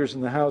Republican leaders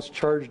in the House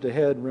charged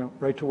ahead,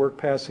 right to work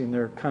passing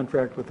their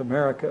contract with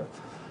America,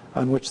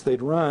 on which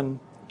they'd run,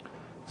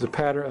 the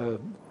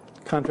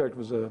contract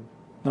was a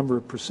number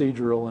of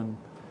procedural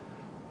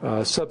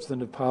and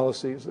substantive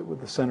policies that were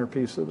the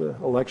centerpiece of the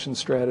election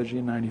strategy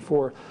in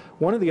 '94.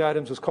 One of the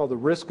items was called the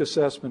Risk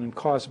Assessment and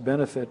Cost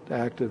Benefit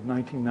Act of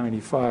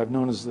 1995,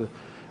 known as the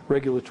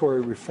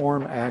Regulatory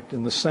Reform Act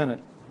in the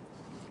Senate.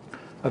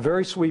 A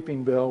very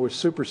sweeping bill which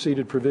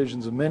superseded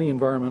provisions of many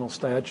environmental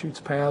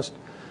statutes passed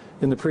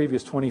in the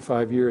previous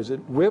 25 years. It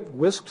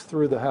whisked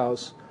through the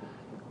House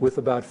with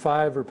about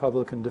 5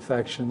 Republican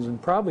defections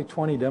and probably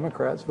 20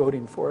 Democrats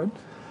voting for it.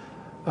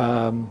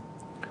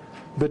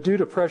 But due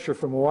to pressure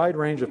from a wide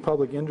range of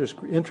public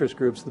interest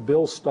groups, the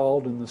bill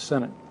stalled in the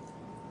Senate.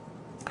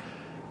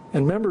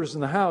 And members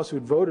in the House who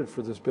had voted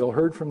for this bill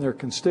heard from their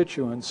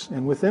constituents,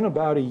 and within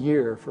about a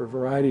year, for a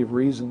variety of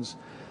reasons,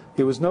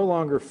 it was no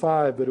longer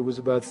 5, but it was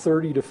about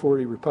 30 to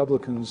 40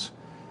 Republicans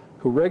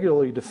who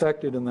regularly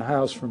defected in the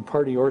House from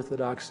party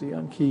orthodoxy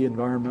on key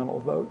environmental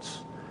votes.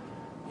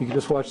 You can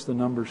just watch the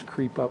numbers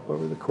creep up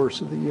over the course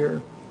of the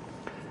year.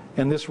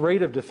 And this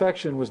rate of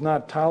defection was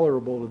not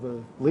tolerable to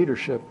the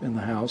leadership in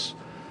the House,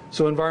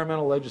 so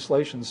environmental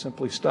legislation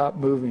simply stopped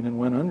moving and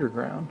went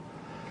underground.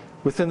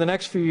 Within the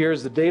next few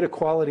years, the Data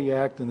Quality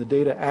Act and the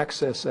Data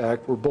Access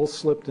Act were both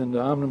slipped into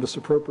omnibus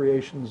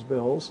appropriations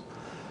bills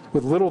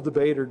with little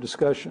debate or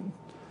discussion.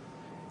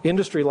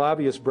 Industry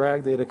lobbyists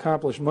bragged they had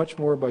accomplished much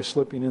more by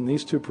slipping in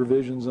these 2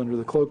 provisions under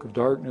the cloak of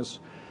darkness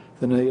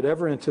than they had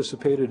ever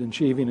anticipated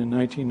achieving in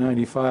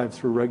 1995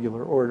 through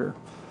regular order.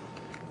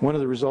 One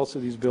of the results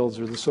of these bills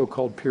are the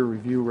so-called peer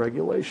review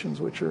regulations,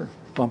 which are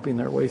bumping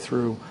their way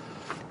through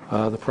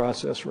the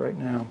process right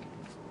now.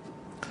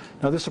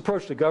 Now, this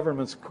approach to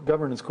governance,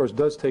 of course,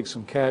 does take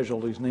some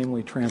casualties,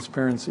 namely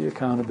transparency,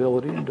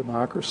 accountability, and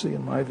democracy,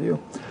 in my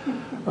view.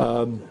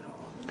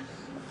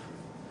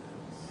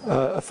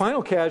 A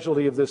final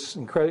casualty of this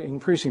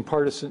increasing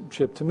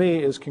partisanship, to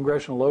me, is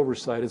congressional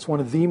oversight. It's one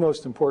of the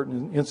most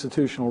important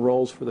institutional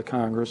roles for the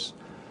Congress,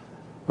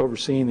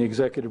 overseeing the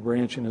executive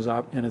branch and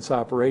its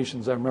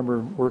operations. I remember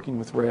working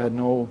with Rad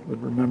Noel,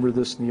 would remember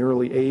this in the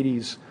early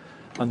 '80s,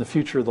 on the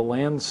future of the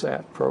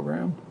Landsat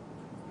program.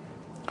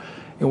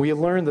 And we had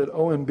learned that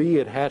OMB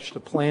had hatched a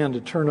plan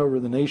to turn over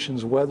the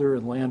nation's weather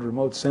and land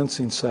remote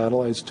sensing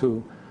satellites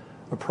to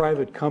a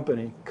private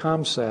company,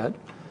 ComSat,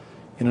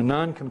 in a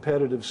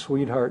non-competitive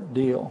sweetheart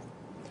deal.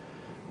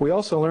 We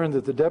also learned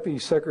that the Deputy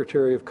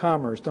Secretary of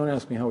Commerce, don't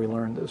ask me how we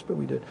learned this, but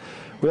we did.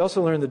 We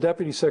also learned the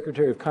Deputy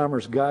Secretary of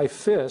Commerce, Guy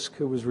Fisk,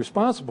 who was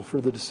responsible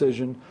for the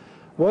decision,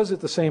 was at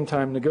the same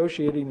time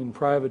negotiating in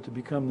private to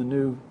become the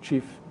new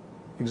Chief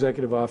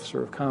Executive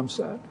Officer of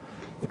ComSat.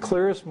 The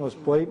clearest,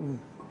 most blatant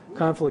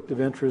conflict of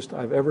interest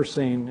I've ever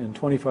seen in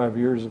 25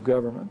 years of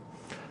government.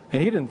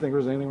 And he didn't think there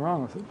was anything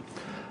wrong with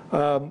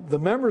it. The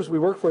members we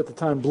worked for at the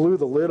time blew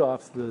the lid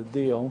off the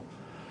deal.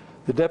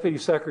 The Deputy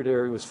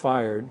Secretary was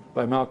fired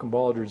by Malcolm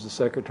Baldrige, the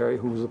Secretary,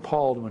 who was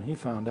appalled when he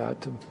found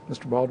out, to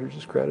Mr.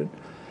 Baldridge's credit.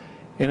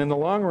 And in the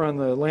long run,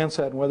 the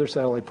Landsat and weather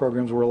satellite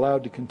programs were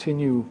allowed to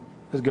continue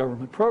as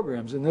government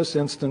programs. In this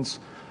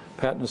instance,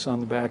 patting us on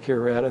the back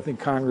here, Rad, I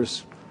think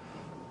Congress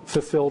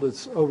fulfilled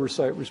its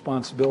oversight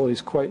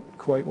responsibilities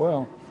quite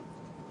well.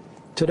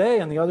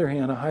 Today, on the other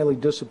hand, a highly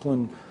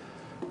disciplined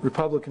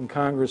Republican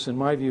Congress, in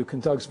my view,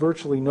 conducts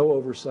virtually no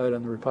oversight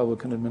on the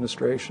Republican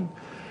administration.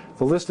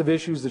 The list of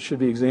issues that should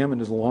be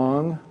examined is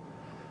long.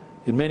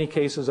 In many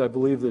cases, I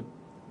believe that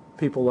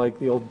people like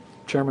the old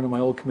chairman of my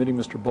old committee,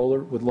 Mr.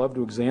 Bowler, would love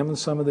to examine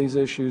some of these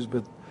issues,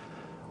 but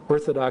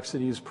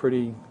orthodoxy is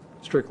pretty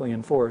strictly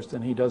enforced,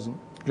 and he doesn't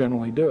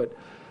generally do it.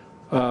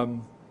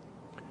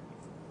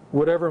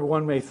 Whatever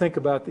one may think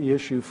about the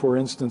issue, for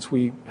instance,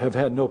 we have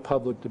had no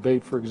public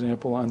debate, for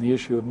example, on the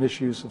issue of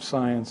misuse of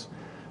science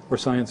or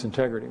science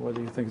integrity, whether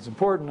you think it's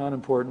important,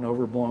 unimportant,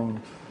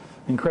 overblown,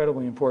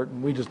 incredibly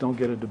important. We just don't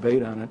get a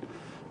debate on it.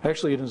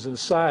 Actually, as an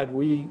aside,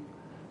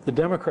 the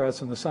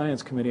Democrats in the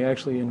Science Committee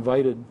actually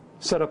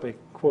set up a,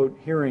 quote,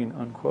 hearing,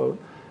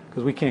 unquote,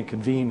 because we can't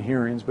convene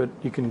hearings, but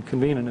you can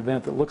convene an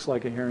event that looks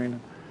like a hearing,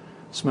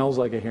 smells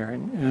like a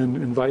hearing, and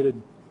invited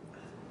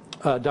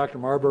Dr.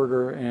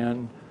 Marburger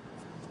and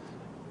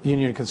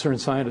Union of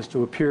Concerned Scientists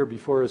to appear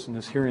before us in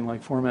this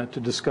hearing-like format to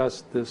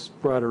discuss this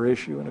broader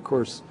issue. And of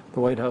course, the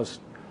White House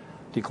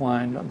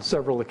declined on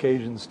several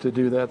occasions to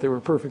do that. They were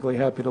perfectly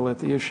happy to let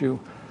the issue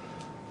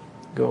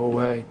go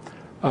away.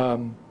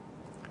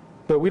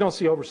 But we don't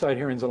see oversight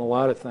hearings on a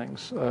lot of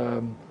things.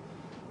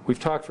 We've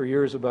talked for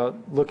years about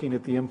looking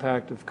at the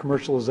impact of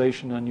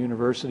commercialization on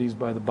universities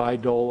by the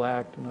Bayh-Dole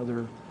Act and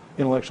other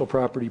intellectual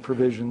property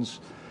provisions.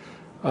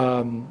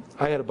 I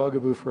had a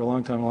bugaboo for a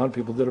long time, a lot of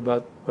people did,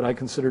 about what I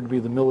consider to be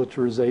the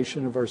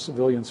militarization of our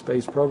civilian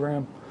space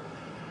program,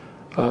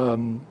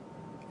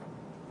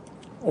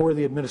 or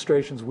the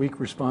administration's weak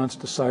response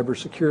to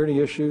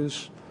cybersecurity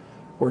issues,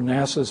 or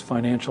NASA's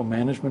financial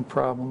management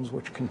problems,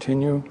 which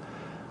continue.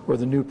 or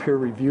the new peer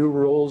review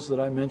rules that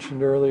I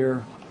mentioned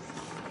earlier.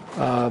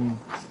 None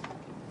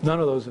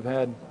of those have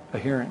had a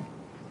hearing.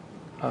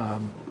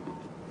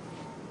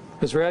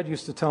 As Rad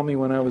used to tell me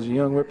when I was a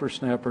young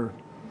whippersnapper,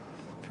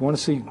 if you want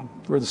to see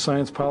where the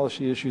science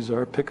policy issues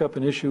are, pick up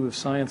an issue of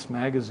Science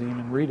magazine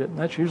and read it. And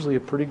that's usually a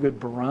pretty good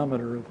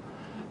barometer of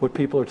what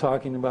people are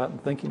talking about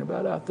and thinking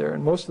about out there.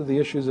 And most of the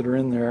issues that are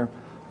in there,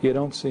 you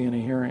don't see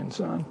any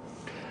hearings on.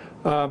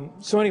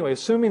 So anyway,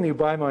 assuming you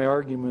buy my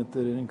argument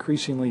that an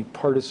increasingly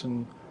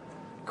partisan,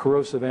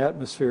 corrosive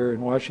atmosphere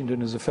in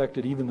Washington has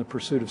affected even the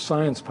pursuit of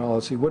science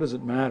policy, what does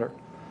it matter?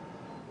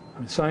 I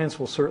mean, science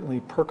will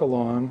certainly perk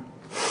along,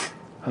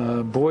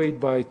 buoyed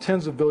by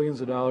tens of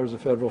billions of dollars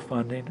of federal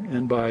funding,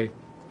 and by,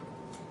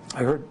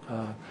 I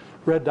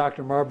read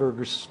Dr.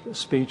 Marburger's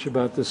speech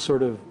about this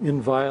sort of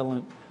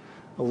inviolate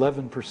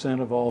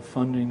 11% of all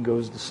funding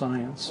goes to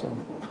science. So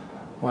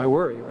why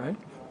worry, right?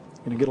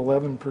 You're going to get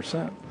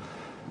 11%.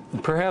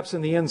 And perhaps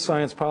in the end,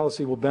 science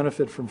policy will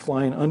benefit from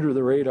flying under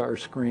the radar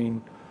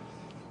screen,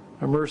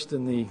 immersed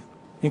in the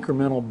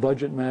incremental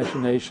budget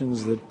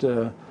machinations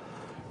that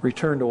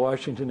return to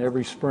Washington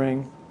every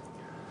spring,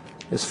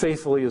 as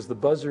faithfully as the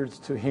buzzards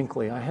to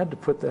Hinckley. I had to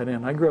put that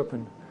in. I grew up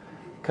in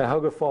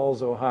Cuyahoga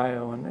Falls,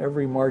 Ohio, and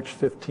every March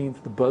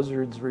 15th, the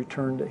buzzards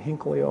returned to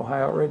Hinckley,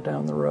 Ohio, right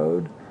down the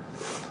road.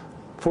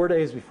 4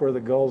 days before the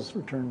gulls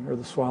return, or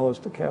the swallows,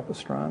 to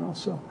Capistrano.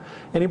 So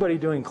anybody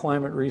doing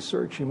climate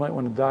research, you might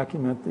want to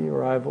document the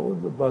arrival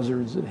of the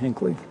buzzards at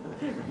Hinckley.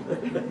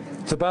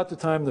 It's about the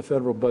time the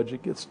federal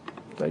budget gets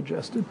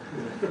digested.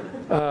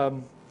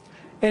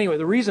 Anyway,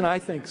 the reason I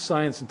think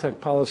science and tech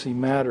policy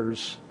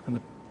matters, and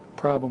the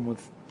problem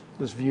with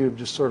this view of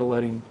just sort of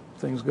letting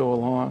things go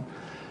along,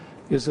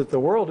 is that the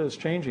world is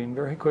changing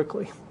very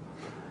quickly.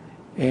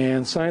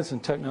 And science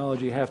and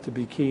technology have to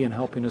be key in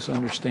helping us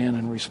understand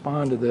and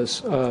respond to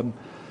this. And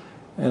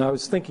I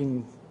was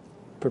thinking,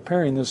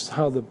 preparing this,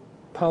 how the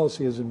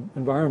policy as an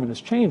environment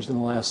has changed in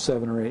the last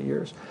 7 or 8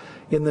 years.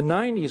 In the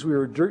 90s, we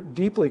were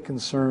deeply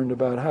concerned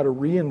about how to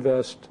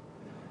reinvest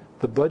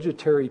the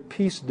budgetary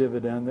peace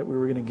dividend that we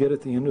were going to get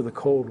at the end of the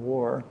Cold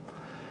War.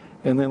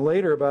 And then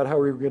later about how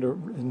we were going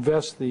to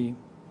invest the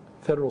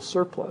federal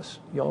surplus.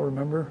 Y'all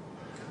remember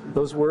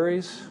those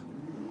worries?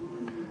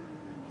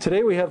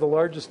 Today we have the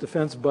largest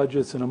defense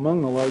budgets and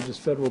among the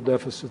largest federal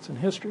deficits in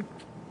history.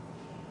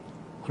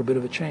 A little bit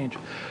of a change.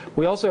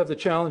 We also have the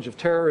challenge of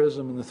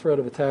terrorism and the threat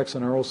of attacks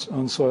on our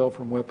own soil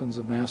from weapons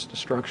of mass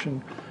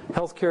destruction.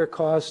 Healthcare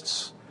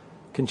costs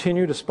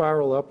continue to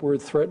spiral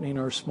upward, threatening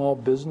our small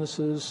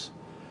businesses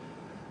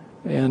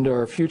and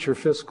our future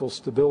fiscal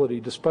stability,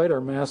 despite our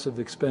massive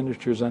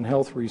expenditures on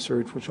health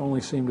research, which only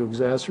seem to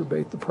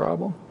exacerbate the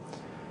problem.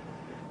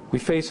 We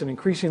face an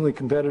increasingly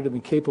competitive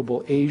and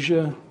capable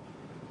Asia,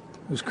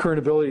 whose current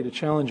ability to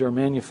challenge our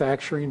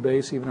manufacturing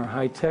base, even our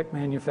high-tech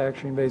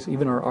manufacturing base,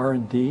 even our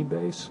R&D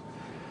base,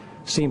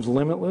 seems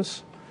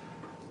limitless.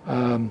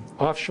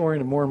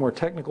 Offshoring of more and more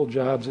technical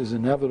jobs is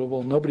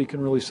inevitable. Nobody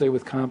can really say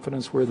with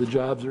confidence where the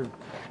jobs are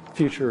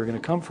future are going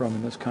to come from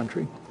in this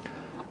country.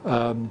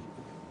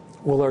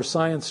 Will our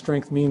science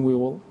strength mean we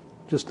will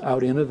just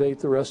out-innovate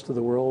the rest of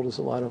the world, as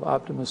a lot of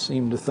optimists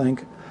seem to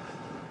think?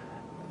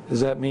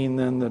 Does that mean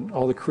then that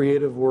all the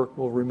creative work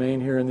will remain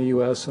here in the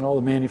U.S. and all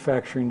the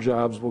manufacturing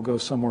jobs will go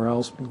somewhere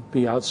else,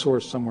 be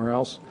outsourced somewhere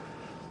else?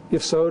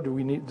 If so,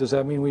 does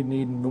that mean we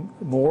need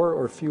more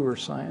or fewer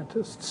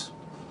scientists?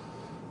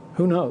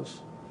 Who knows?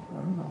 I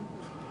don't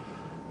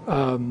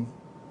know.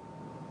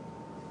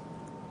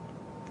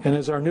 And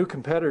as our new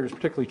competitors,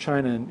 particularly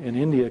China and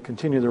India,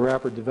 continue their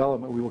rapid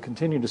development, we will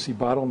continue to see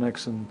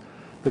bottlenecks in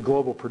the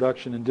global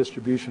production and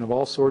distribution of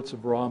all sorts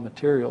of raw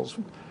materials,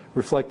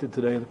 reflected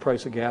today in the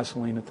price of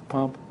gasoline at the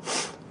pump,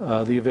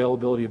 the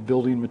availability of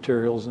building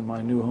materials in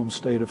my new home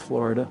state of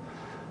Florida,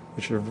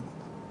 which are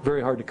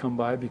very hard to come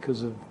by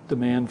because of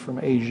demand from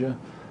Asia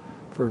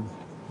for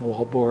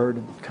wallboard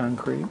and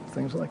concrete,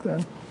 things like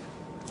that.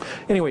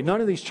 Anyway,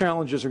 none of these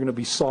challenges are going to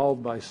be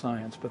solved by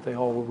science, but they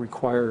all will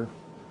require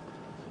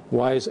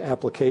wise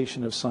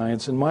application of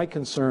science. And my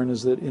concern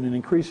is that in an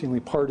increasingly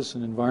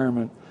partisan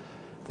environment,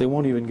 they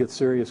won't even get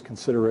serious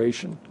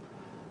consideration.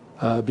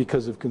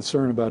 Because of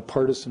concern about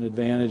partisan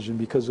advantage and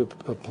because of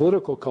a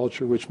political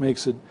culture which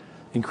makes it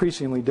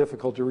increasingly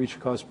difficult to reach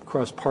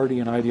across party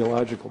and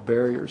ideological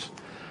barriers.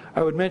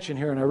 I would mention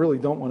here, and I really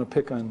don't want to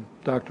pick on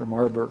Dr.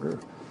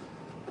 Marburger,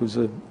 who's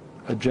a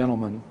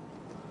gentleman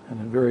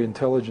and a very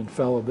intelligent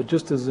fellow, but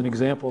just as an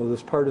example of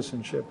this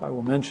partisanship, I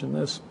will mention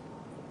this.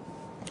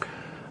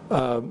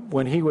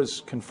 When he was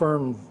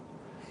confirmed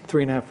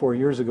 3.5, 4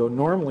 years ago,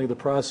 normally the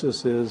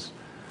process is,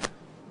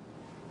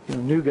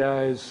 new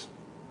guys,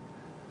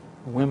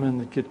 women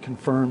that get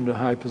confirmed to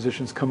high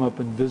positions come up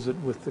and visit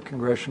with the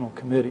congressional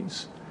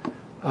committees.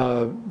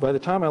 By the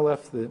time I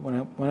left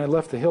when I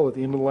left the Hill at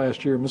the end of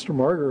last year, Dr.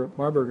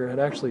 Marburger had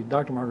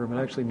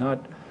actually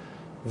not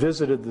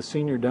visited the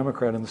senior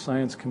Democrat in the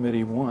Science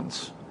Committee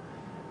once,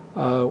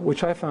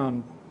 which I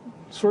found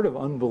sort of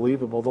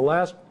unbelievable. The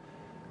last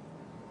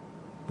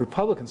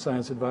Republican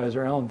science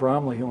advisor, Alan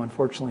Bromley, who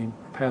unfortunately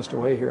passed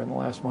away here in the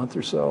last month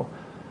or so,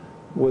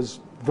 was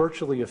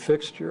virtually a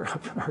fixture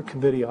of our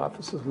committee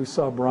offices. We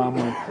saw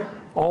Bromley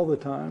all the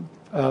time.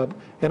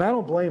 And I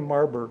don't blame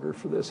Marburger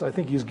for this. I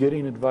think he's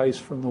getting advice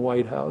from the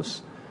White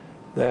House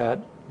that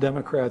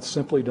Democrats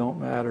simply don't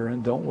matter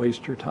and don't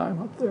waste your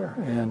time up there.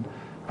 And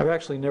I've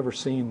actually never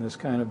seen this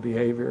kind of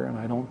behavior, and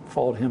I don't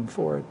fault him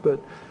for it. But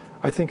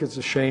I think it's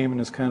a shame,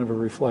 and it's kind of a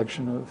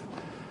reflection of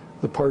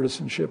the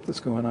partisanship that's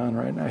going on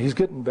right now. He's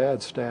getting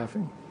bad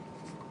staffing.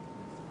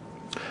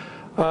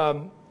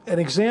 An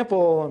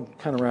example, I'm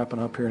kind of wrapping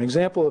up here, an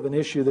example of an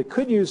issue that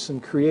could use some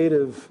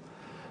creative,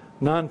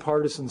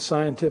 nonpartisan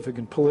scientific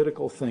and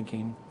political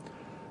thinking.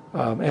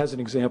 As an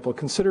example,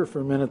 consider for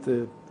a minute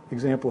the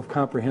example of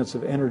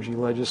comprehensive energy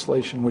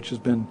legislation, which has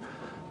been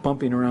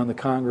bumping around the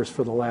Congress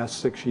for the last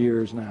 6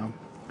 years now.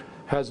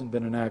 Hasn't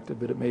been enacted,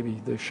 but it may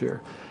be this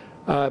year.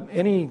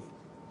 Any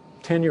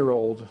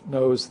 10-year-old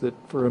knows that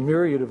for a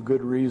myriad of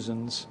good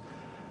reasons,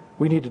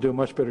 we need to do a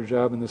much better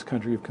job in this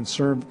country of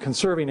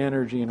conserving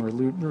energy and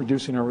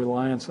reducing our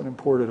reliance on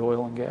imported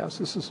oil and gas.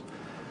 This is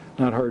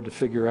not hard to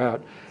figure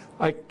out.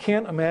 I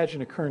can't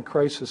imagine a current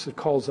crisis that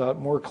calls out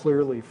more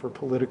clearly for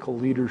political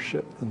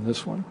leadership than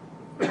this one.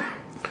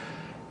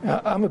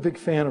 I'm a big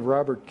fan of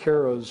Robert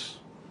Caro's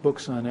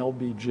books on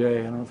LBJ.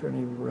 I don't know if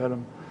any of you read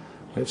them.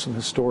 We have some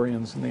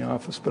historians in the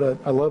office, but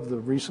I love the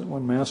recent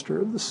one,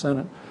 Master of the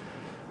Senate,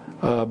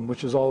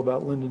 which is all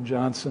about Lyndon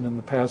Johnson and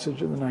the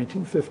passage of the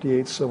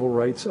 1958 Civil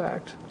Rights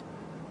Act.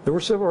 There were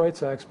Civil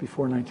Rights Acts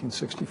before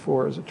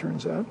 1964, as it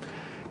turns out.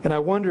 And I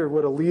wonder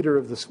what a leader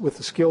of this, with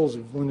the skills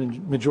of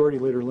Majority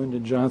Leader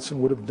Lyndon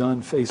Johnson would have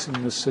done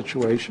facing this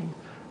situation,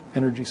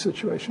 energy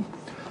situation.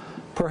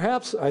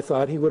 Perhaps, I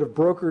thought, he would have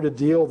brokered a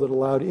deal that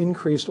allowed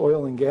increased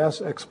oil and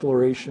gas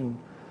exploration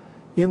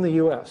in the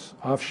U.S.,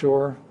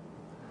 offshore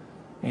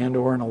and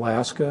or in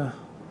Alaska,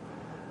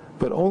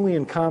 but only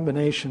in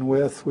combination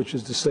with, which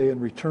is to say in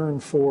return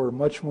for,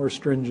 much more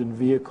stringent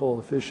vehicle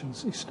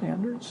efficiency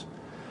standards.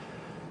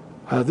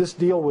 This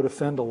deal would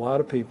offend a lot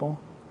of people,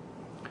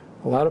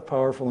 a lot of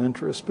powerful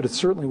interests, but it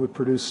certainly would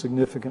produce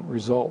significant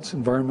results,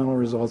 environmental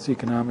results,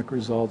 economic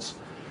results,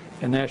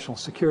 and national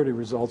security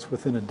results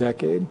within a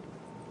decade.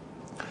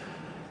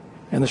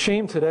 And the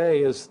shame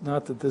today is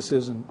not that this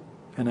isn't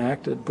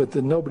enacted, but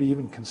that nobody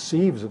even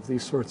conceives of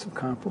these sorts of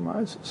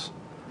compromises.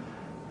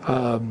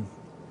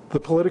 The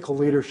political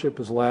leadership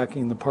is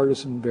lacking. The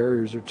partisan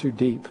barriers are too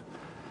deep.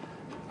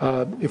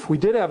 If we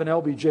did have an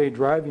LBJ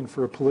driving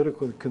for a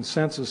political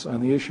consensus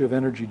on the issue of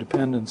energy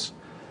dependence,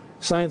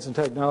 science and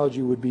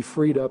technology would be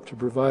freed up to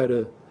provide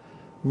a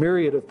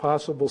myriad of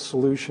possible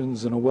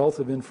solutions and a wealth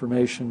of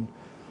information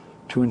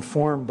to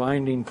inform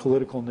binding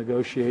political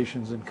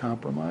negotiations and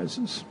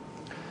compromises.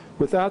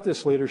 Without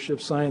this leadership,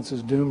 science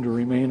is doomed to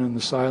remain on the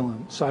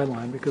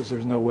sideline because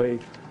there's no way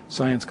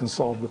science can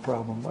solve the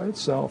problem by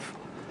itself.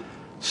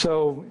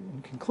 So,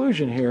 in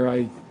conclusion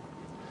here,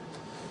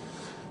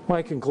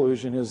 my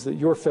conclusion is that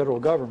your federal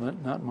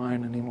government, not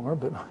mine anymore,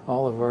 but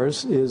all of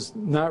ours, is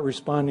not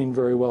responding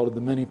very well to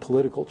the many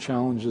political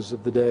challenges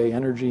of the day: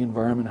 energy,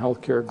 environment,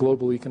 healthcare,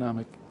 global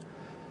economic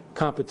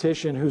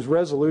competition, whose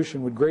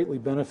resolution would greatly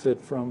benefit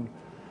from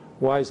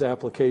wise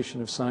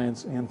application of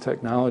science and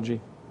technology.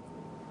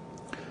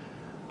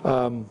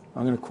 I'm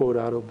going to quote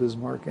Otto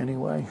Bismarck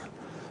anyway,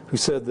 who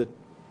said that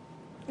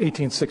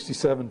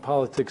 1867,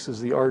 politics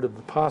is the art of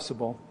the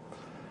possible.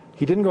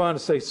 He didn't go on to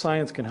say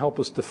science can help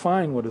us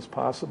define what is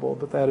possible,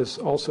 but that is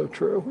also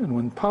true. And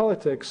when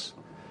politics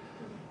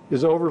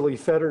is overly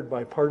fettered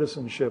by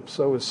partisanship,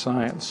 so is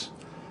science,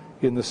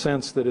 in the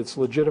sense that its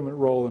legitimate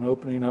role in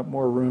opening up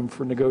more room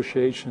for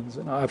negotiations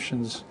and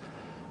options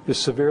is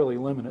severely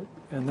limited.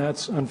 And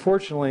that's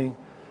unfortunately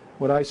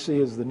what I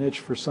see as the niche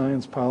for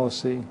science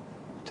policy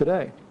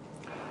today.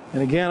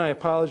 And again, I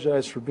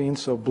apologize for being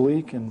so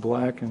bleak and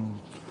black and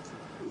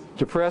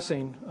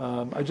depressing.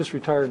 I just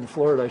retired in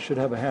Florida. I should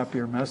have a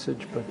happier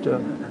message, but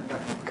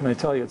can I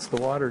tell you, it's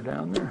the water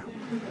down there.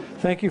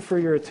 Thank you for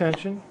your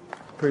attention.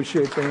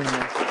 Appreciate being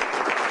here.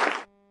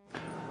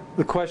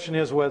 The question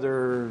is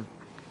whether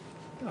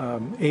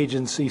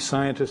agency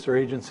scientists or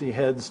agency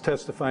heads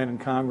testifying in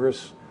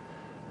Congress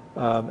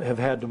have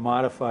had to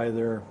modify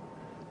their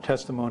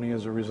testimony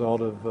as a result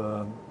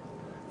of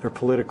their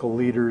political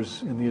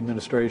leaders in the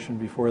administration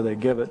before they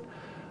give it.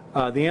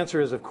 The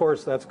answer is, of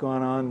course, that's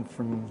gone on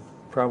from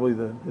probably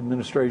the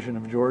administration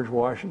of George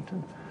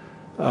Washington.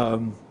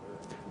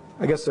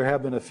 I guess there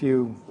have been a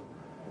few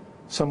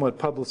somewhat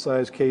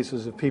publicized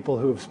cases of people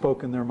who have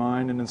spoken their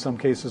mind and in some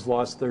cases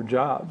lost their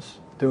jobs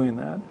doing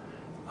that.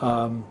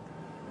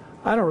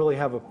 I don't really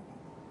have a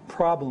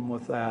problem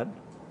with that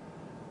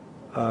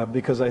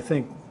because I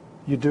think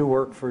you do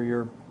work for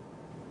your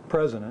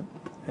president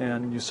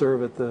and you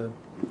serve at the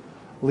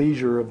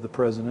leisure of the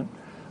president.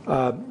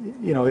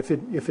 You know, if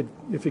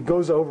it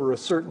goes over a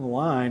certain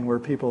line where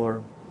people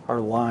are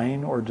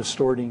lying or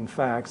distorting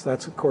facts,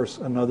 that's of course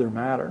another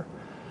matter.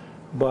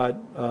 But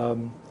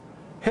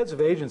heads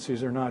of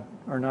agencies are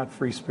not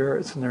free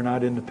spirits and they're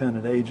not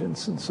independent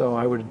agents, and so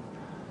I would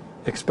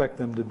expect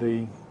them to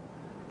be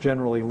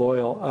generally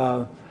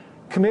loyal.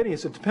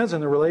 Committees, it depends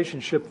on the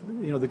relationship.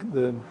 You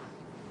know,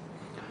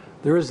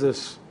 there is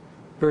this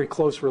very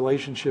close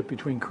relationship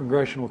between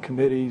congressional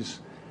committees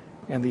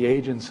and the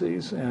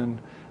agencies,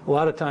 and a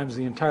lot of times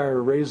the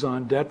entire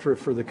raison d'etre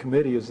for the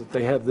committee is that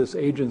they have this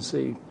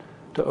agency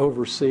to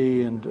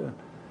oversee and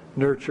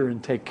nurture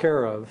and take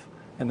care of,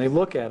 and they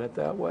look at it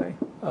that way.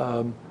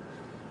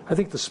 I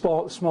think the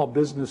small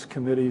business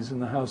committees in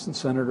the House and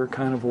Senate are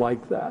kind of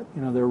like that.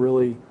 You know, they're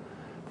really,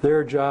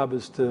 their job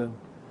is to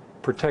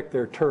protect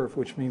their turf,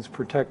 which means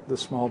protect the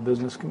small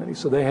business committee.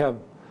 So they have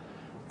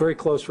very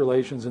close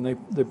relations, and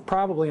they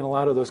probably, in a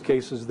lot of those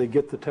cases, they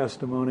get the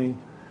testimony.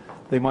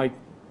 They might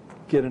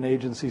get an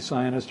agency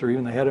scientist or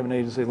even the head of an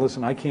agency,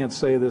 listen, I can't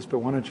say this, but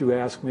why don't you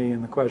ask me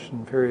in the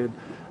question period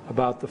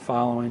about the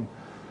following.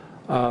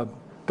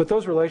 But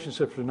those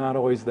relationships are not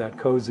always that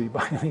cozy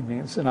by any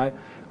means. And I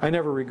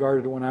never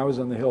regarded when I was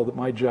on the Hill that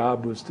my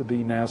job was to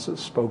be NASA's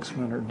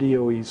spokesman or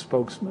DOE's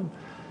spokesman.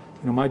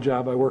 You know, my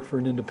job, I work for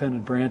an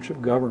independent branch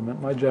of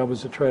government. My job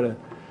was to try to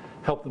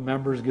help the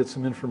members get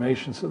some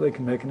information so they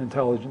can make an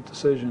intelligent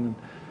decision. And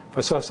if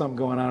I saw something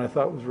going on I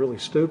thought was really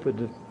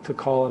stupid, to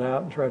call it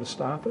out and try to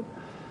stop it.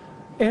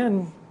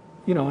 And,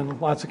 you know, in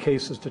lots of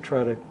cases to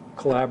try to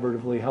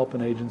collaboratively help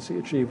an agency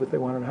achieve what they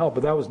wanted to help.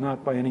 But that was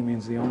not by any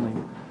means the only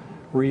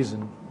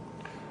reason.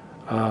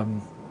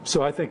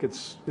 So I think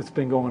it's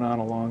been going on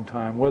a long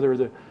time.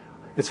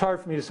 It's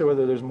hard for me to say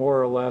whether there's more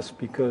or less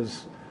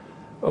because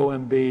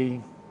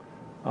OMB,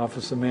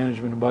 Office of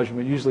Management and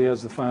Budget, usually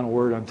has the final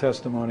word on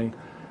testimony,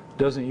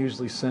 doesn't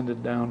usually send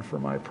it down for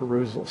my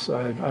perusal. So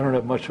I don't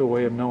have much of a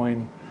way of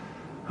knowing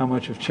how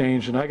much have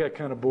changed. And I got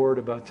kind of bored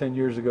about 10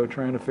 years ago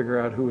trying to figure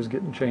out who was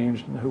getting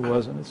changed and who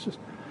wasn't. It's just,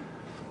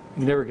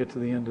 you never get to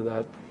the end of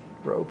that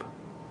rope.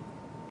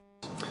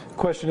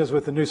 Question is,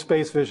 with the new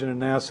space vision in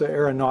NASA,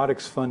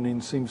 aeronautics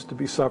funding seems to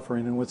be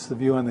suffering, and what's the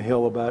view on the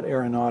Hill about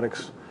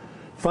aeronautics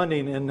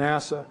funding in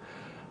NASA?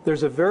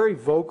 There's a very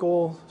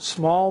vocal,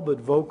 small but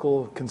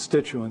vocal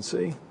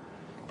constituency,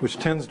 which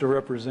tends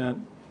to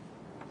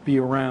be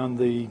around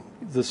the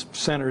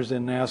centers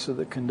in NASA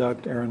that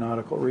conduct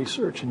aeronautical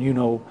research, and you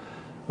know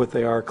what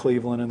they are,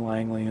 Cleveland and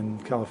Langley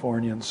and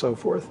California and so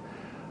forth.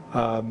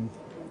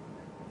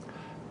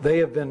 They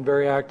have been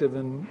very active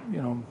and,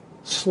 you know,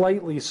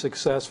 slightly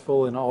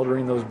successful in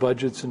altering those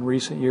budgets in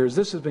recent years.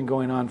 This has been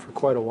going on for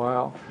quite a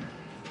while.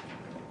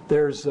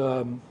 There's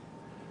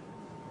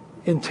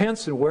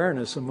intense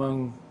awareness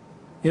among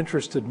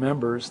interested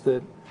members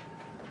that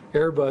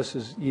Airbus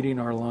is eating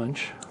our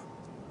lunch.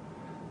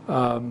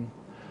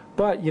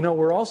 But, you know,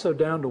 we're also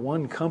down to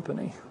one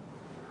company.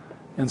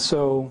 And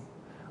so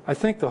I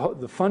think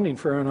the funding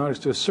for aeronautics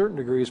to a certain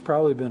degree has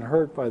probably been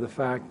hurt by the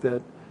fact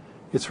that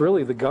it's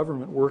really the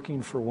government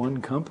working for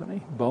one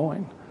company,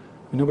 Boeing.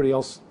 Nobody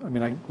else, I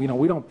mean, you know,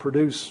 we don't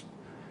produce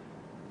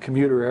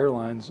commuter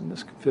airlines, and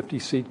this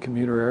 50-seat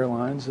commuter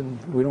airlines,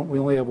 and we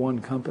only have one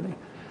company.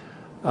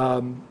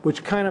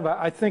 Which kind of,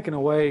 I think in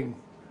a way,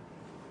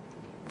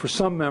 for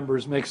some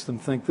members makes them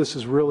think this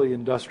is really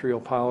industrial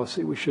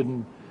policy. We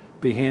shouldn't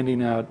be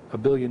handing out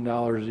 $1 billion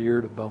a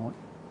year to Boeing.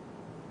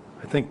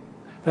 I think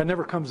that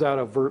never comes out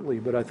overtly,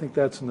 but I think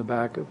that's in the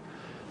back of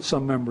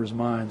some members'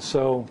 minds.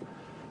 So,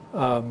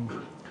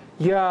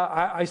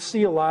 yeah, I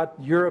see a lot.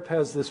 Europe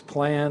has this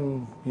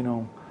plan, you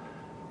know,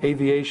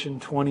 Aviation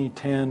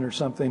 2010 or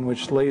something,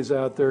 which lays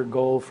out their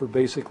goal for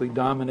basically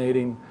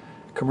dominating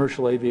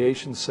commercial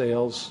aviation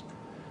sales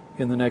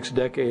in the next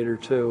decade or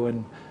two.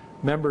 And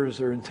members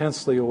are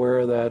intensely aware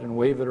of that and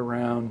wave it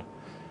around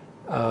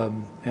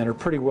and are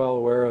pretty well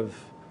aware of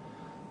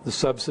the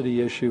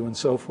subsidy issue and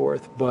so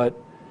forth.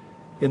 But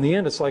in the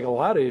end, it's like a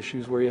lot of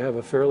issues where you have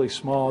a fairly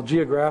small,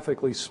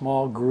 geographically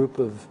small group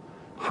of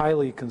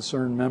highly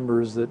concerned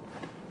members that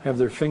have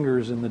their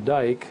fingers in the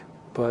dike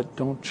but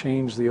don't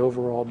change the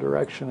overall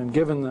direction. And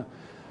given the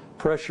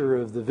pressure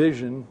of the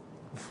vision,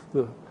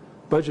 the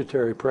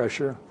budgetary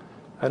pressure,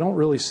 I don't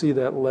really see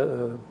that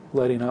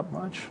letting up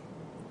much.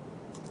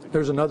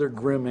 There's another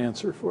grim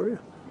answer for you.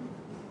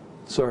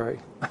 Sorry.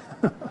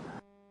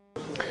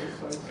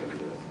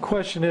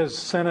 Question is,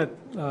 Senate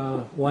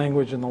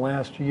language in the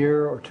last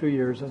year or 2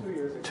 years,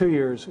 2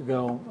 years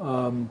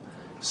ago,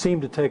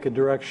 seemed to take a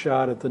direct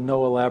shot at the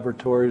NOAA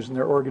laboratories and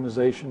their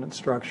organization and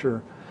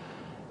structure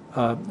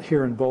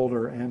here in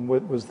Boulder, and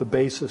what was the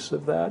basis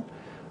of that.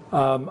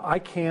 I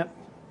can't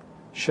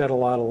shed a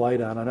lot of light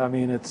on it. I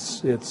mean,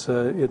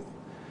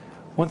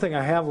 one thing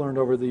I have learned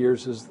over the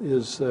years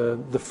is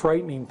the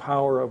frightening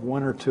power of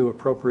one or two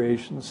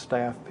appropriations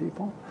staff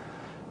people.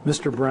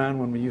 Mr. Brown,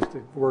 when we used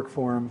to work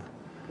for him,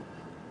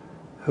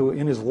 who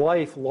in his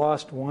life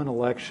lost one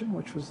election,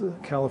 which was the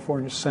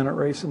California Senate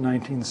race in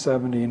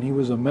 1970, and he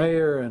was a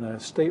mayor and a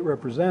state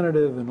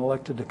representative and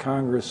elected to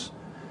Congress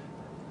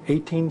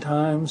 18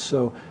 times,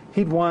 so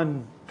he'd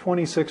won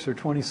 26 or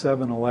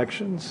 27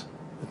 elections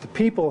that the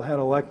people had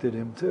elected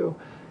him to.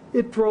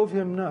 It drove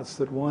him nuts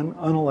that one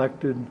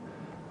unelected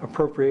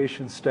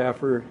appropriations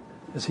staffer,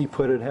 as he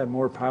put it, had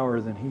more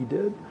power than he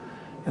did.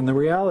 And the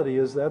reality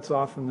is that's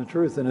often the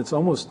truth, and it's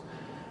almost,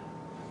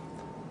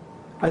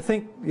 I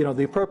think, you know,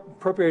 the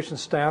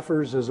appropriations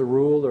staffers as a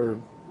rule are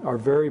are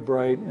very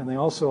bright, and they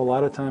also, a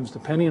lot of times,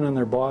 depending on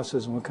their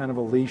bosses and what kind of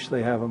a leash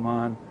they have them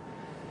on,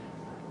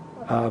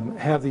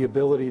 have the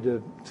ability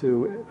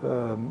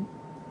to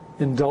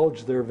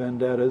indulge their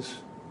vendettas,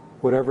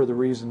 whatever the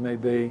reason may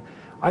be.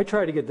 I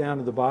try to get down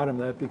to the bottom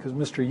of that because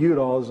Mr.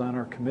 Udall is on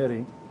our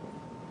committee.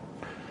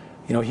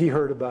 You know, he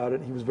heard about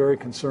it. He was very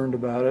concerned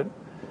about it.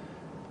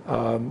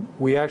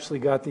 We actually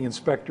got the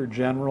Inspector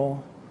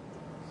General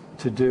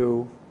to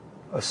do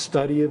a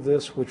study of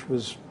this, which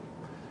was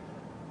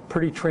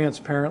pretty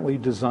transparently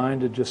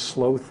designed to just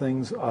slow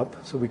things up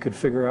so we could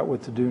figure out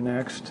what to do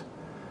next.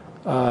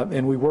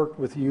 And we worked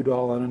with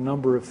Udall on a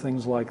number of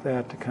things like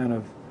that to kind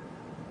of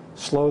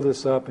slow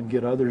this up and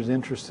get others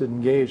interested and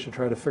engaged to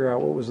try to figure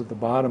out what was at the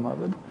bottom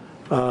of it.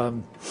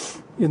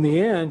 In the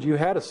end, you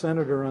had a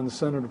senator on the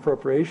Senate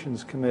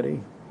Appropriations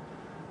Committee,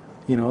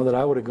 you know, that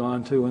I would have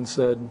gone to and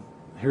said,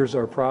 here's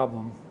our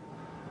problem.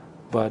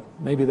 But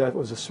maybe that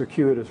was a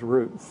circuitous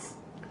route.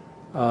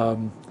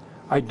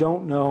 I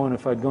don't know, and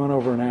if I'd gone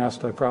over and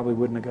asked, I probably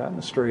wouldn't have gotten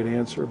a straight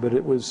answer. But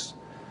it was,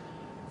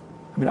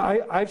 I mean,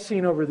 I've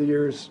seen over the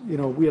years, you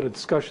know, we had a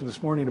discussion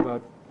this morning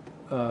about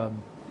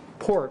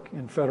pork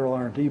in federal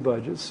R&D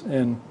budgets,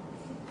 and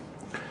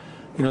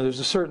you know, there's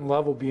a certain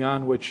level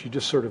beyond which you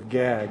just sort of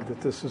gag that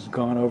this has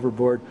gone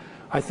overboard.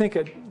 I think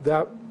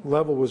that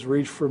level was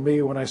reached for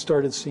me when I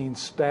started seeing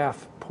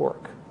staff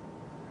pork,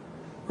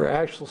 where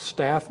actual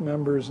staff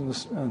members in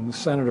the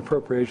Senate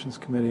Appropriations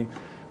Committee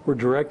were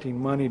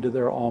directing money to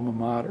their alma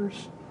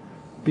maters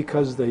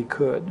because they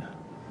could.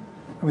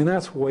 I mean,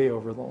 that's way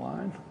over the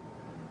line.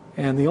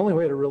 And the only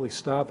way to really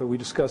stop it, we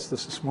discussed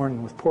this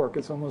morning with pork,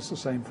 it's almost the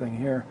same thing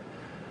here.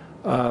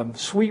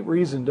 Sweet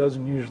reason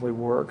doesn't usually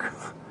work.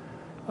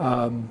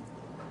 You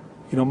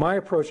know, my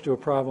approach to a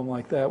problem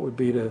like that would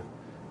be to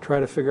try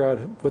to figure out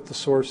what the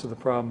source of the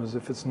problem is.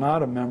 If it's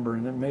not a member,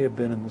 and it may have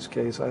been in this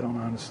case, I don't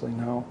honestly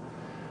know.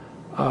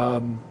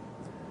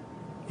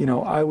 You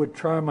know, I would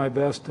try my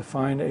best to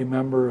find a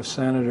member, a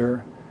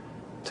senator,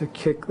 to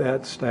kick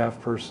that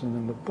staff person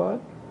in the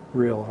butt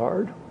real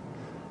hard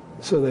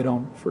so they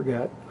don't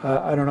forget.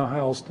 I don't know how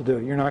else to do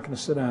it. You're not going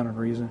to sit down and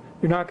reason.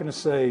 You're not going to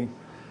say,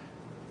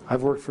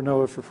 I've worked for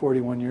NOAA for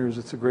 41 years.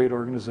 It's a great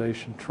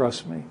organization.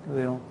 Trust me.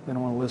 They don't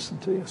want to listen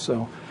to you.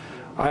 So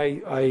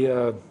I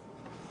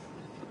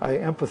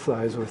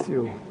empathize with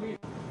you.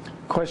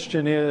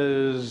 Question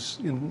is,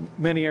 in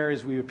many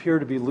areas we appear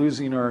to be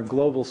losing our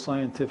global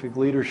scientific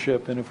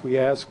leadership, and if we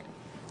ask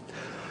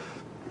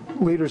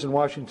leaders in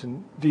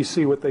Washington,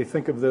 D.C. what they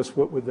think of this,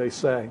 what would they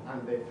say?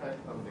 And the threat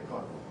on the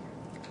economy.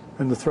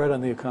 And the threat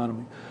on the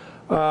economy.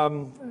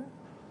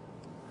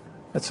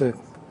 That's a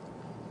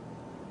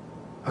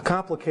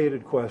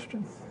complicated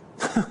question.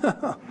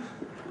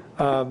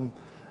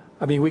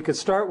 I mean, we could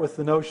start with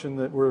the notion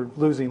that we're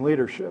losing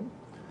leadership.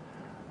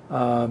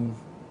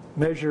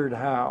 Measured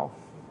how?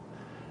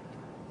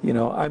 You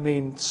know, I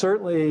mean,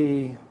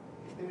 certainly.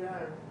 There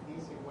are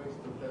easy ways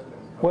to test them.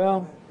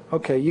 Well,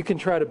 okay, you can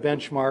try to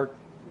benchmark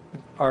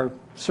our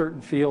certain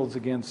fields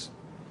against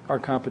our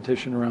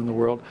competition around the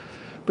world.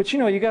 But, you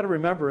know, you got to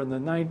remember in the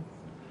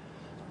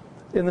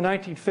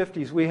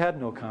 1950s, we had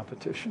no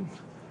competition.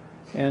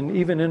 And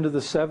even into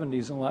the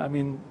 70s, I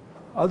mean,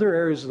 other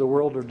areas of the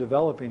world are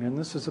developing, and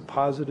this is a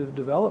positive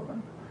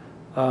development.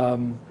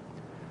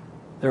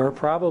 There are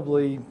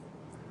probably,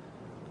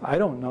 I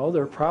don't know,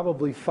 there are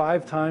probably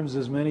 5 times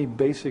as many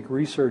basic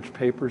research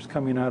papers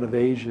coming out of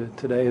Asia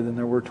today than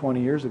there were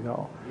 20 years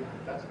ago. Yeah,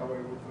 that's how I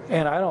would.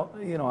 And I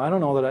don't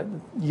know that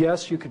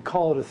yes, you could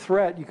call it a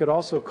threat. You could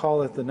also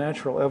call it the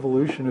natural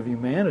evolution of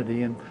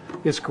humanity, and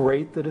it's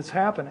great that it's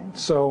happening.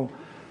 So,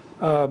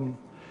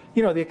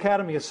 you know, the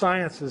Academy of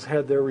Sciences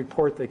had their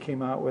report they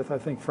came out with. I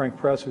think Frank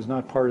Press, who's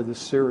not part of this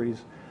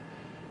series,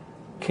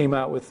 came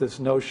out with this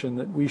notion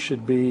that we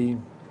should be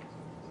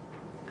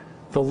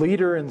the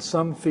leader in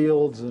some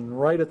fields and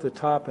right at the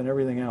top in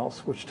everything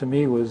else, which to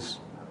me was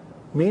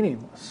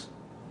meaningless.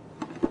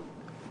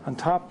 On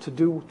top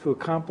to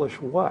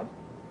accomplish what?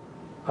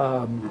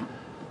 And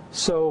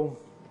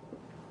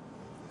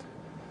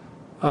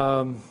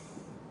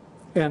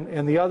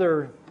the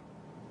other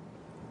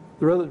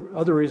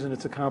reason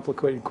it's a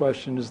complicated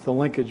question is the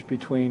linkage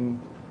between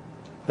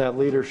that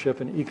leadership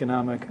and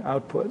economic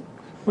output,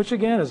 which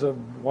again is a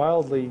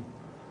wildly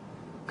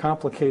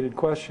complicated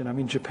question. I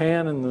mean,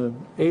 Japan in the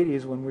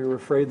 80s, when we were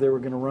afraid they were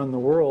going to run the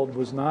world,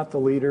 was not the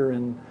leader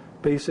in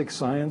basic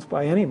science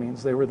by any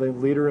means. They were the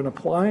leader in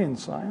applying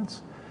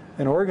science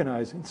and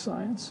organizing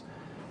science.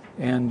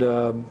 And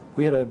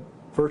we had a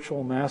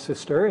virtual mass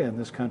hysteria in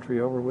this country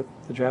over what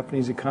the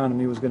Japanese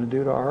economy was going to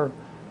do to our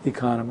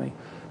economy.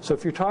 So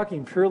if you're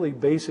talking purely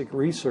basic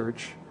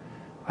research,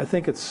 I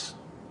think it's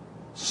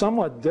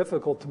somewhat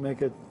difficult to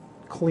make a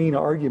clean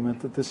argument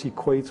that this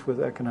equates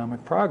with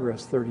economic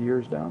progress 30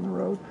 years down the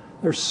road.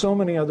 There's so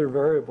many other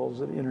variables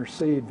that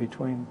intercede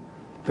between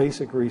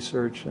basic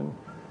research and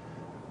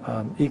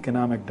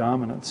economic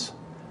dominance.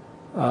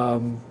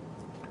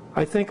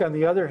 I think, on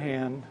the other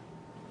hand,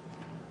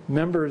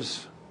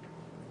 members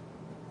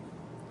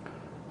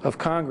of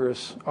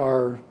Congress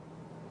are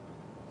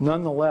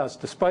nonetheless,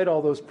 despite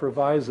all those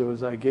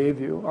provisos I gave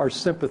you, are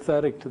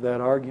sympathetic to that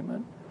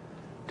argument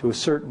to a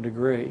certain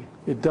degree.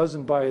 It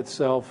doesn't by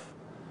itself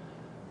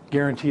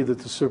guarantee that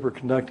the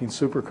superconducting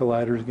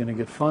supercollider is going to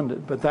get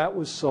funded, but that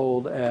was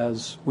sold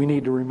as we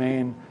need to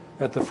remain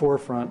at the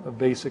forefront of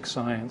basic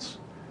science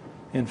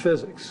in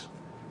physics.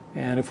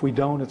 And if we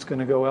don't, it's going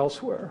to go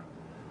elsewhere.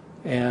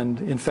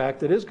 And in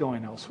fact, it is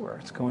going elsewhere.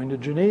 It's going to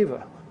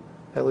Geneva,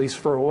 at least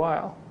for a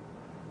while.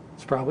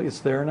 It's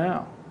there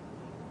now,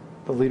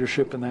 the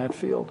leadership in that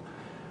field.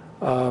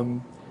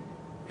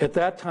 At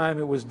that time,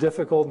 it was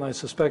difficult, and I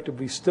suspect it would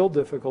be still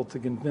difficult to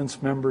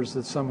convince members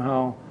that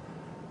somehow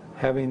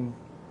having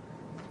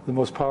the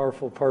most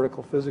powerful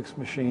particle physics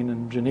machine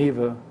in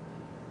Geneva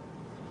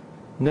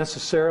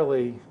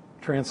necessarily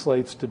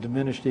translates to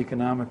diminished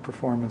economic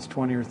performance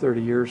 20 or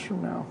 30 years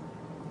from now.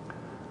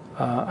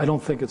 I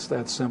don't think it's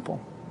that simple.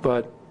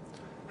 But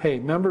hey,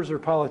 members are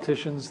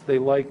politicians. They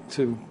like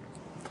to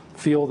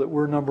feel that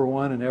we're number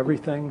one in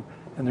everything,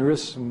 and there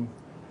is some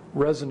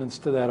resonance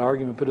to that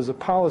argument. But as a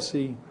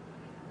policy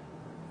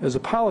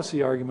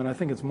argument, I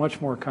think it's much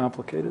more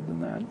complicated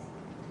than that.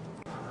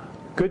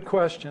 Good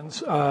questions.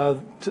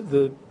 To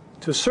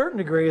a certain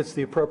degree, it's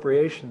the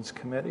appropriations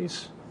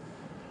committees.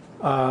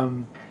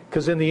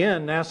 Because in the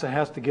end, NASA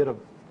has to get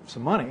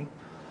some money.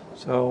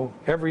 So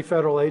every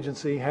federal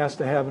agency has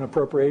to have an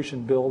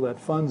appropriation bill that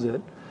funds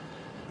it.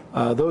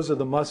 Those are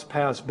the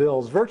must-pass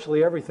bills.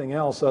 Virtually everything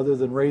else, other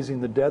than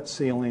raising the debt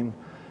ceiling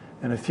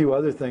and a few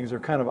other things, are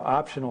kind of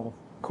optional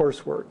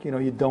coursework. You know,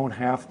 you don't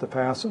have to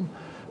pass them.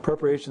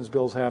 Appropriations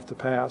bills have to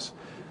pass.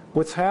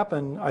 What's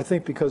happened, I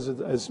think, because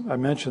of, as I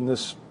mentioned,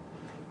 this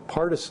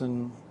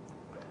partisan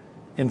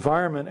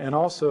environment, and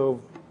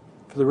also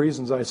for the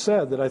reasons I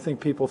said, that I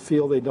think people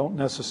feel they don't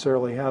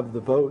necessarily have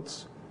the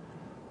votes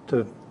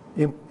to,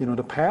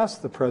 to pass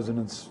the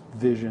president's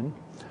vision.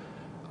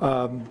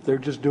 They're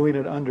just doing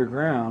it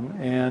underground,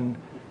 and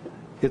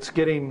it's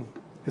getting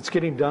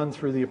done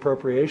through the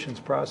appropriations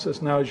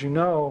process. Now, as you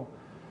know,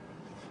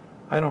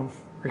 I don't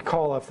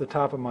recall off the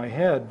top of my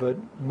head, but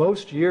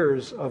most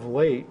years of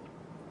late,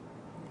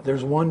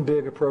 there's one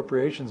big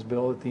appropriations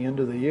bill at the end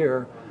of the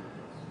year,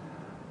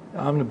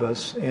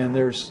 omnibus, and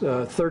there's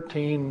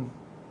 13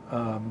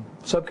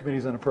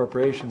 subcommittees on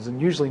appropriations,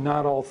 and usually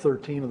not all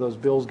 13 of those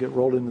bills get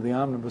rolled into the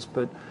omnibus,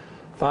 but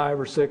 5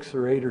 or 6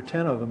 or 8 or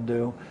 10 of them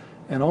do.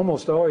 And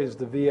almost always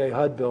the VA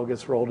HUD bill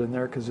gets rolled in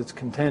there because it's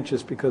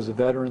contentious because of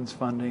veterans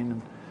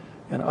funding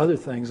and other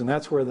things, and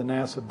that's where the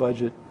NASA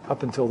budget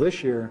up until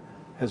this year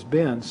has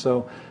been.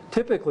 So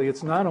typically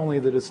it's not only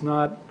that it's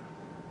not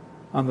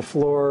on the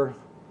floor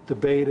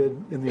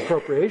debated in the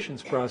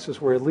appropriations process,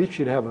 where at least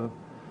you'd have a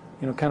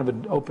kind of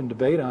an open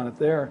debate on it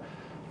there.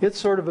 It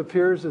sort of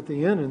appears at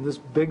the end in this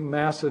big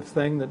massive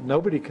thing that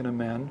nobody can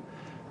amend.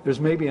 There's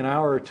maybe an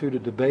hour or two to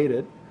debate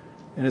it,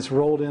 and it's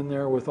rolled in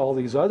there with all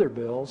these other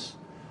bills,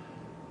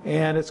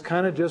 and it's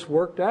kind of just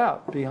worked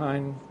out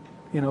behind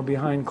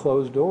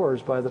closed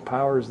doors by the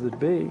powers that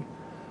be.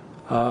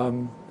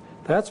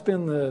 That's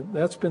been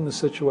the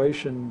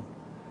situation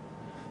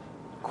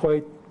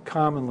quite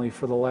commonly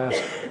for the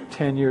last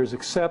 10 years,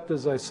 except,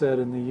 as I said,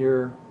 in the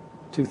year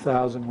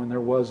 2000 when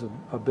there was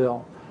a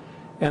bill.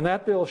 And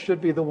that bill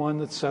should be the one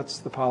that sets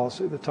the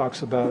policy, that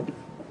talks about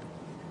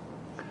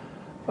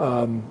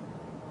not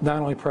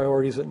only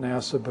priorities at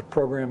NASA, but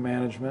program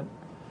management,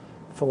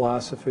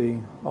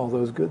 philosophy, all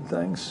those good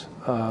things.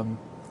 And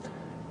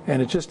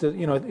it just,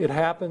 it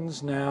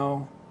happens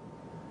now.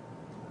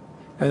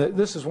 And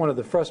this is one of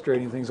the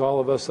frustrating things. All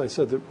of us, I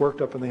said, that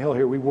worked up on the Hill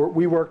here,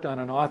 we worked on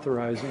an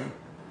authorizing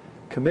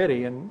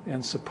committee,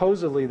 and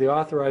supposedly the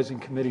authorizing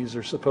committees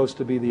are supposed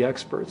to be the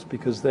experts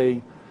because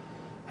they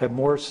have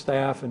more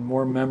staff and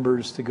more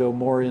members to go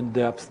more in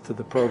depth to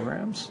the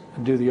programs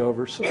and do the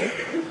oversight.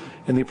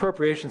 And the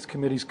appropriations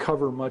committees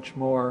cover much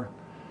more,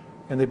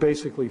 and they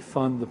basically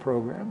fund the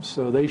programs.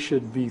 So they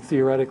should be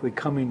theoretically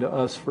coming to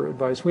us for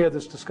advice. We had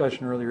this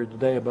discussion earlier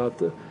today about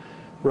the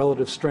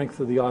relative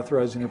strength of the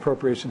authorizing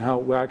appropriation, how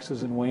it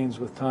waxes and wanes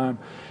with time.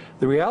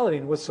 The reality,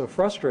 and what's so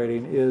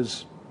frustrating,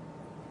 is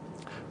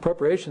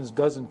appropriations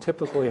doesn't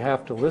typically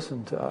have to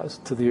listen to us,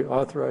 to the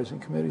authorizing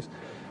committees,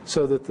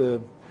 so that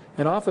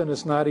and often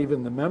it's not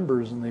even the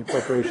members in the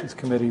appropriations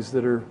committees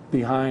that are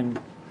behind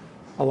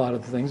a lot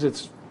of the things.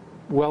 It's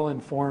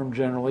well-informed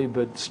generally,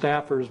 but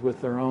staffers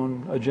with their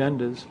own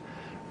agendas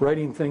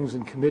writing things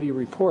in committee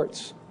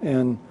reports.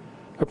 And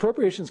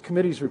appropriations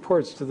committees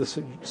reports, to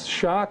the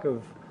shock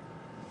of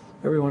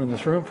everyone in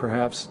this room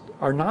perhaps,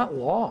 are not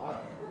law.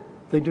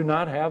 They do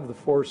not have the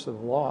force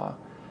of law.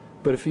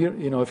 But if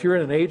if you're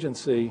in an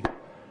agency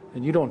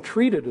and you don't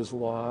treat it as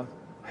law,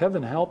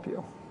 heaven help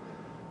you,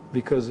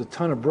 because a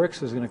ton of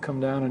bricks is going to come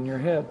down on your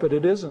head. But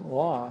it isn't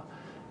law.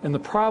 And the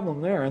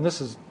problem there, and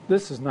this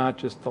is not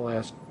just the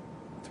last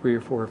 3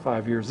 or 4 or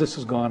 5 years, this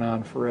has gone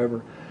on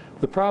forever.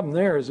 The problem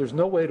there is there's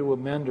no way to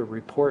amend a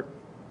report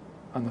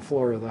on the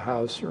floor of the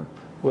House or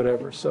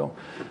whatever. So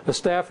a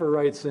staffer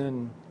writes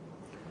in,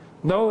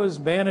 NOAA's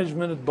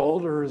management at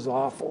Boulder is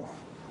awful.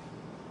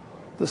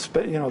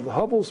 the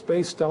Hubble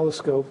Space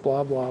Telescope,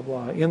 blah, blah,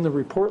 blah, in the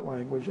report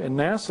language. And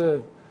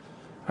NASA,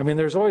 I mean,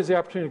 there's always the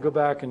opportunity to go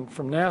back and,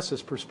 from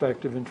NASA's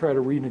perspective, and try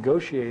to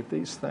renegotiate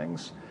these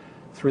things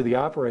through the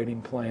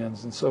operating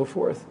plans and so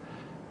forth.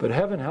 But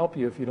heaven help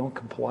you if you don't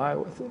comply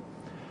with it.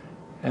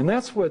 And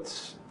that's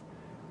what's,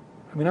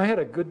 I mean, I had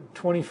a good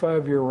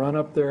 25-year run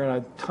up there, and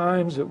at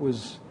times it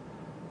was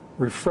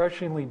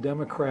refreshingly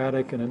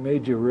democratic, and it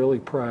made you really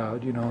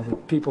proud, you know,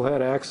 that people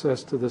had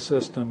access to the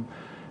system.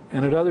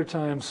 And at other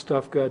times,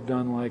 stuff got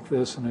done like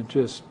this, and it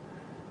just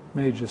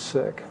made you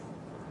sick.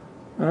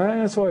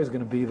 And it's always going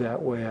to be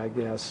that way, I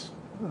guess.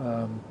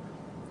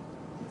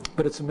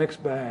 But it's a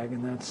mixed bag,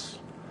 and that's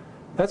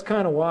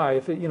kind of why.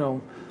 If it, you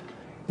know,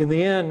 in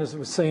the end, as I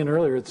was saying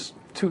earlier,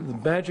 the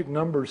magic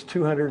number is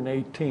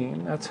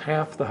 218. That's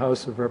half the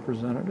House of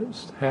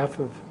Representatives, half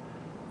of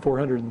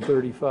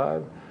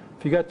 435.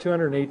 If you got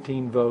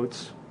 218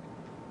 votes,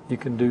 you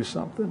can do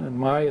something. And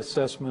my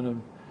assessment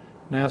of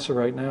NASA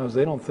right now is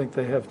they don't think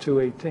they have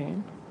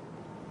 218.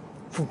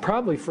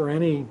 Probably for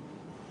any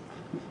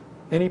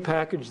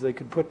package they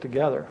could put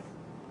together.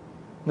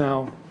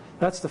 Now,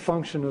 that's the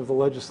function of the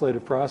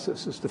legislative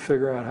process, is to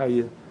figure out how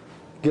you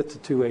get to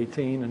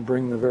 218 and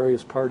bring the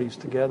various parties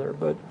together.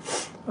 But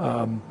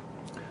you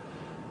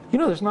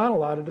know, there's not a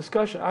lot of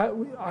discussion.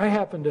 I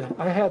had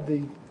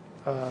the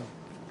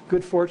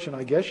good fortune,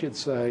 I guess you'd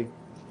say,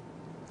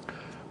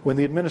 when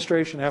the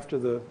administration, after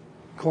the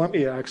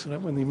Columbia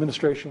accident, when the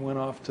administration went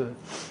off to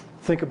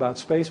think about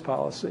space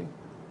policy,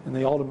 and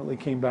they ultimately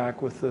came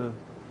back with the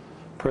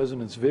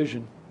president's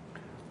vision.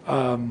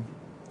 And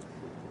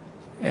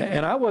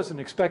I wasn't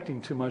expecting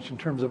too much in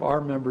terms of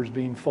our members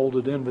being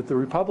folded in, but the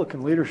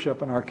Republican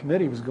leadership on our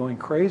committee was going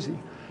crazy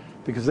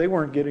because they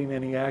weren't getting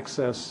any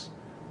access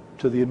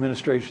to the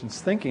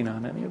administration's thinking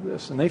on any of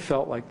this, and they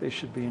felt like they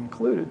should be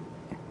included.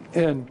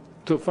 And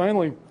so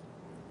finally,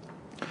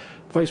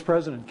 Vice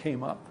President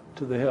came up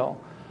to the Hill,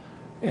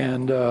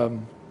 and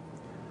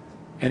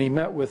he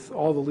met with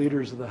all the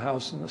leaders of the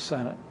House and the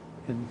Senate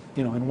in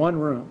one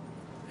room,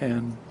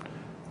 and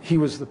he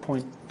was the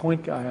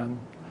point guy on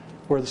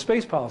where the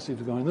space policy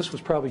was going. This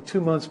was probably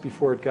 2 months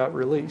before it got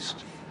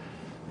released,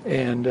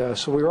 and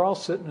so we were all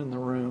sitting in the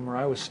room, or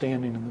I was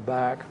standing in the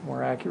back,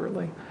 more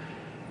accurately,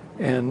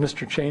 and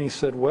Mr. Cheney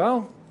said,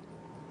 "Well,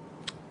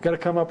 got to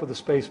come up with a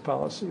space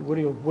policy. What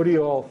do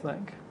you all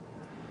think?"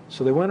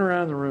 So they went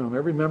around the room.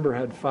 Every member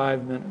had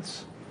 5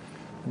 minutes.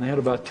 And they had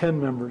about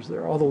 10 members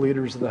there, all the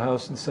leaders of the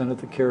House and Senate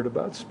that cared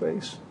about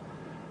space.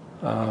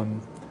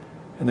 And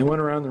they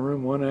went around the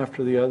room one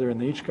after the other,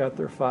 and they each got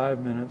their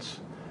 5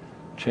 minutes.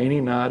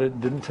 Cheney nodded,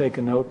 didn't take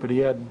a note, but he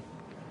had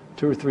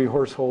 2 or 3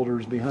 horse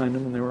holders behind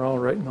him, and they were all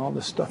writing all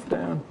this stuff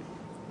down.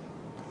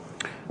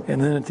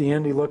 And then at the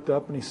end, he looked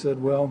up and he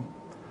said, "Well,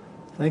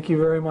 thank you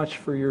very much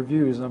for your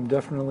views. I'm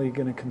definitely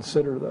going to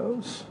consider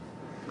those."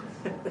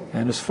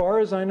 And as far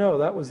as I know,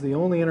 that was the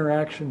only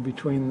interaction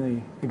between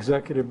the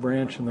executive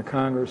branch and the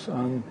Congress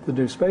on the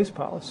new space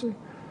policy.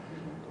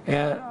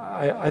 And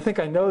I think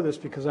I know this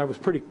because I was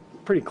pretty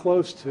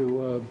close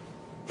to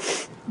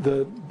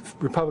the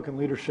Republican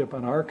leadership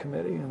on our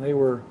committee, and they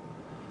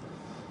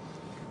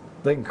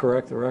can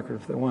correct the record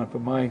if they want,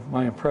 but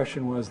my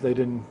impression was they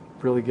didn't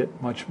really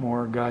get much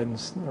more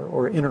guidance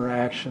or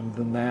interaction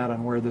than that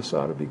on where this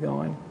ought to be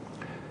going.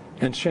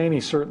 And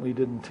Cheney certainly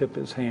didn't tip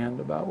his hand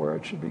about where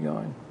it should be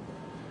going.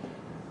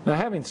 Now,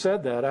 having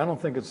said that, I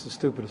don't think it's the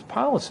stupidest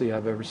policy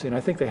I've ever seen. I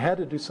think they had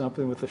to do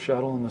something with the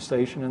shuttle and the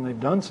station, and they've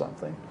done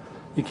something.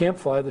 You can't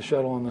fly the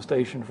shuttle and the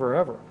station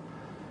forever.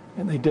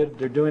 And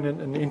they're doing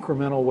it in an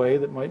incremental way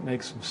that might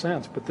make some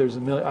sense, but there's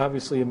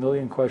obviously a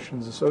million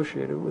questions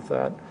associated with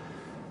that,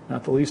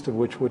 not the least of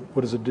which, what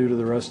does it do to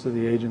the rest of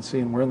the agency,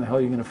 and where in the hell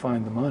are you going to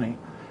find the money?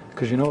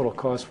 Because you know it'll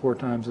cost 4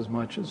 times as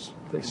much as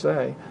they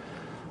say.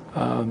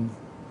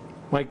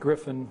 Mike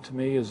Griffin, to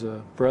me, is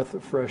a breath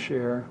of fresh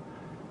air.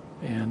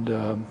 And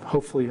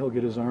hopefully he'll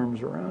get his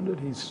arms around it.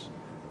 He's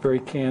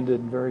very candid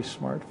and very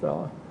smart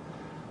fellow.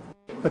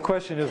 The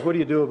question is, what do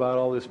you do about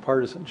all this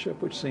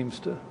partisanship, which seems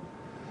to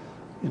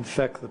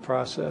infect the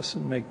process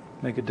and make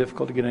it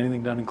difficult to get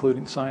anything done,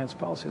 including science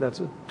policy? That's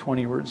a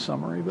 20-word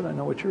summary, but I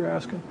know what you're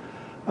asking.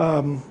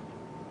 You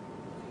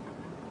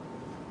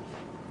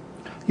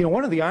know,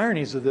 one of the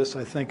ironies of this,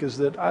 I think, is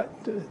that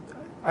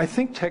I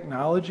think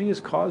technology has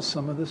caused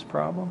some of this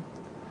problem.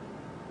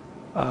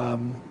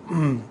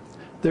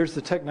 There's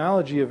the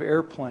technology of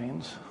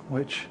airplanes,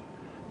 which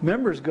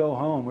members go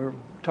home. We were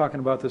talking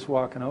about this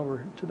walking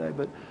over today,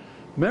 but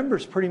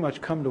members pretty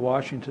much come to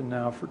Washington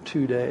now for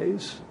 2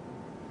 days.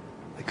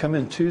 They come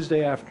in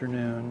Tuesday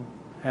afternoon,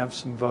 have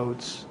some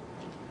votes,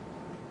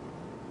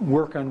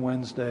 work on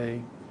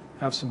Wednesday,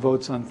 have some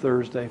votes on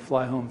Thursday,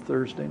 fly home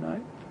Thursday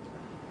night.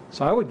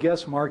 So I would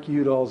guess Mark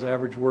Udall's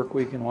average work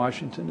week in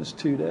Washington is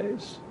 2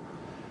 days.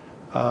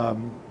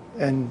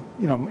 And,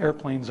 you know,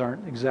 airplanes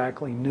aren't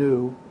exactly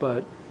new,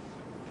 but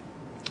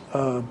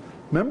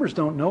members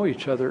don't know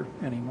each other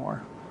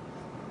anymore.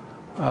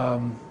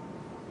 You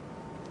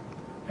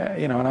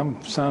know, and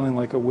I'm sounding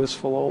like a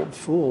wistful old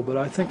fool, but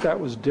I think that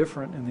was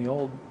different in the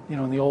old,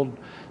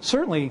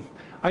 certainly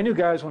I knew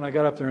guys when I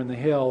got up there in the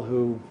Hill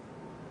who,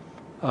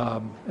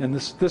 and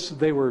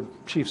they were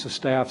chiefs of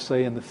staff,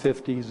 say, in the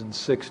 50s and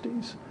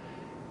 60s.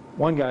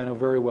 One guy I know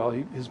very well,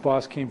 his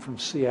boss came from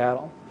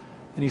Seattle,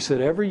 and he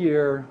said every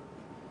year,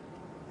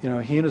 he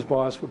and his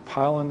boss would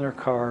pile in their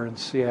car in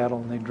Seattle,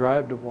 and they'd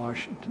drive to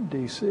Washington,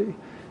 D.C., and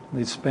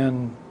they'd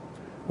spend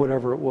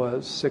whatever it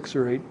was, 6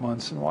 or 8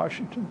 months in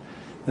Washington.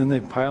 Then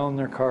they'd pile in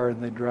their car,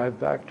 and they'd drive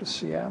back to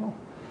Seattle.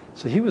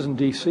 So he was in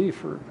D.C.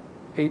 for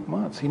 8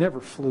 months. He never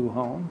flew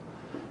home.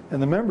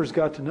 And the members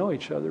got to know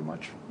each other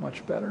much,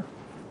 much better.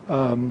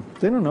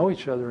 They don't know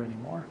each other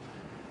anymore.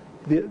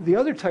 The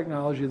other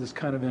technology that's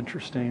kind of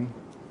interesting,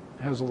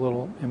 has a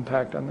little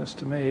impact on this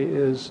to me,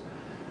 is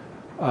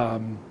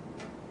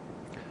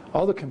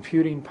all the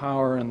computing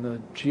power and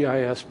the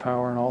GIS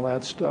power and all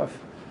that stuff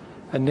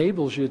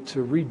enables you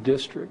to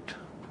redistrict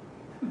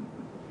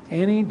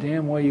any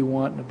damn way you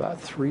want in about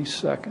 3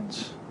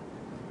 seconds,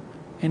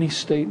 any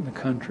state in the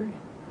country.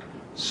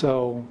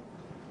 So,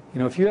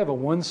 if you have a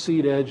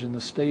 1-seat edge in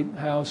the state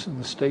house and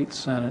the state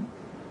senate,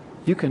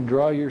 you can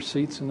draw your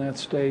seats in that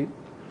state.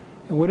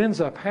 And what ends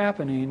up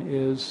happening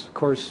is, of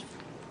course,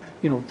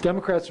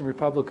 Democrats and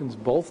Republicans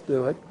both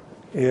do it.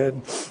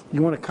 And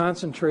you want to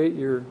concentrate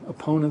your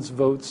opponent's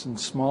votes in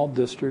small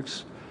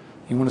districts.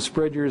 You want to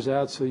spread yours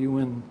out so you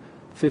win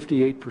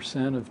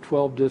 58% of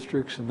 12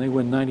 districts and they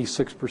win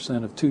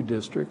 96% of 2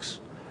 districts.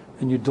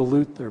 And you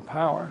dilute their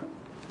power.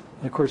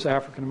 And of course,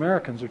 African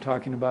Americans are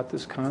talking about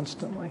this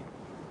constantly.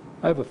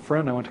 I have a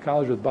friend I went to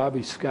college with,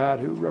 Bobby Scott,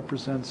 who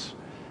represents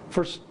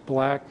first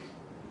black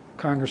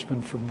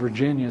congressman from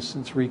Virginia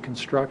since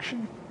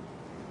Reconstruction.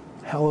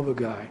 Hell of a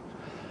guy.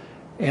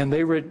 And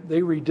they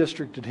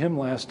redistricted him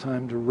last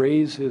time to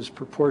raise his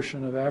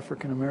proportion of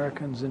African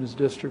Americans in his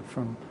district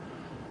from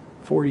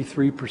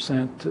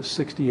 43% to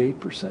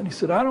 68%. He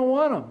said, I don't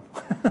want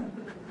them.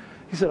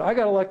 He said, I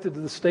got elected to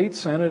the state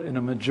senate in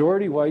a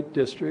majority white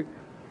district.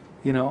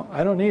 I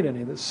don't need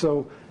any of this.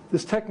 So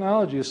this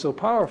technology is so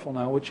powerful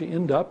now, what you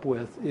end up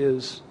with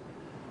is,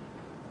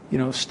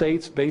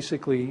 states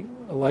basically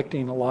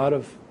electing a lot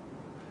of,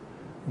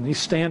 and these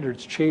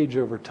standards change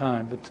over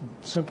time, but to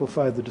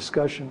simplify the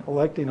discussion,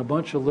 electing a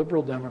bunch of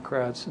liberal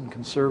Democrats and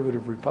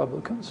conservative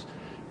Republicans.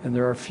 And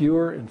there are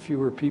fewer and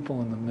fewer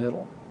people in the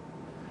middle.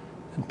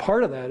 And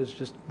part of that is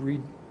just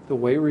the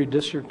way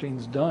redistricting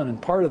is done, and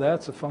part of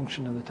that's a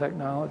function of the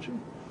technology.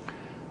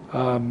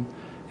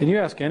 And you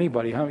ask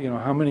anybody,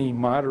 how many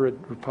moderate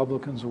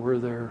Republicans were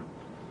there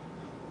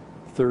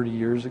 30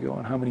 years ago,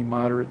 and how many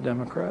moderate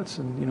Democrats?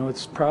 And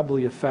it's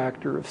probably a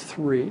factor of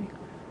 3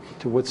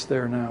 to what's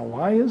there now.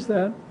 Why is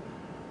that?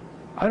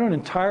 I don't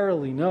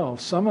entirely know.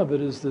 Some of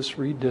it is this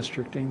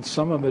redistricting.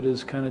 Some of it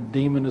is kind of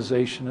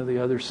demonization of the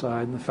other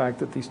side, and the fact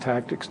that these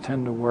tactics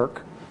tend to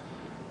work.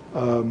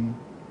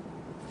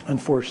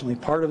 Unfortunately,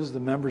 part of it is the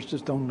members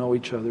just don't know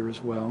each other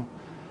as well.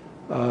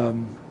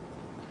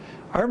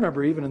 I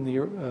remember even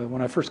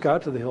when I first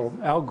got to the Hill,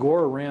 Al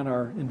Gore ran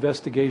our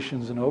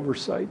investigations and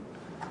oversight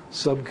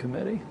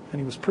subcommittee, and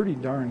he was pretty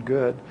darn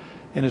good.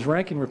 And his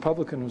ranking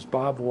Republican was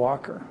Bob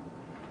Walker,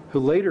 who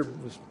later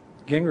was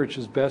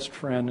Gingrich's best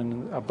friend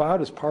and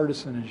about as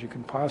partisan as you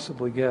can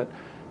possibly get,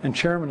 and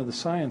chairman of the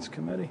Science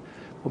Committee.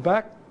 Well,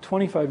 back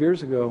 25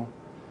 years ago,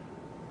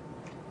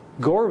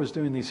 Gore was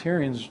doing these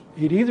hearings.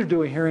 He'd either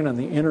do a hearing on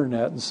the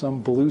internet and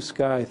some blue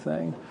sky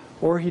thing,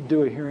 or he'd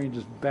do a hearing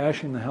just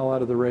bashing the hell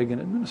out of the Reagan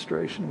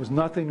administration. It was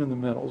nothing in the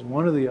middle. It was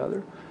one or the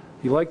other.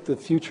 He liked the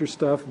future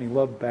stuff, and he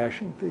loved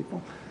bashing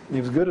people. And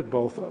he was good at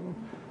both of them.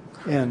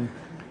 And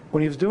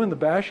when he was doing the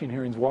bashing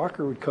hearings,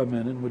 Walker would come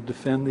in and would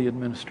defend the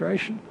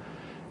administration.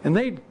 And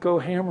they'd go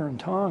hammer and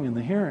tong in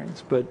the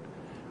hearings. But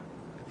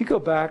you go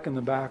back in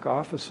the back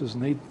offices,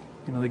 and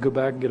they'd go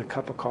back and get a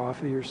cup of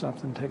coffee or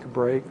something, take a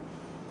break.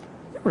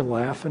 They were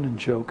laughing and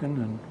joking,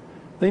 and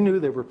they knew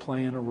they were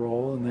playing a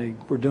role, and they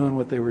were doing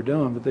what they were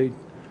doing, but they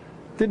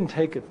didn't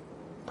take it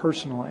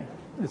personally.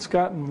 It's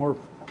gotten more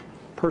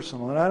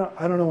personal, and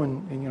I don't know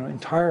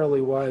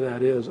entirely why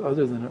that is,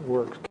 other than it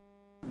works.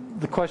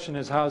 The question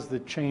is, how's the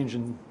change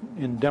in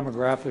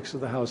demographics of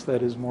the House,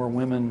 that is more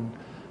women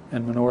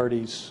and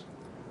minorities,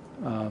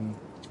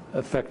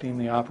 affecting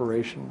the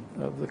operation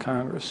of the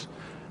Congress?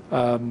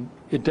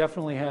 It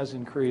definitely has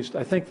increased.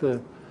 I think the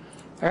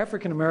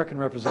African American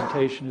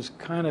representation has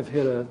kind of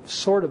hit a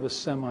sort of a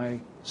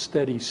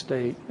semi-steady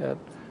state at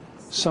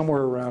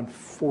somewhere around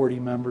 40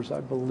 members,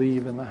 I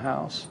believe, in the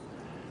House.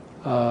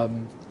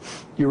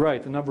 You're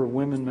right, the number of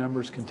women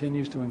members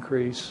continues to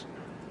increase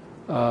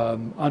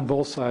on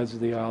both sides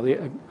of the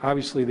aisle.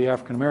 Obviously, the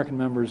African American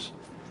members,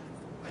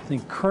 I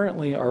think,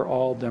 currently are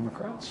all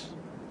Democrats.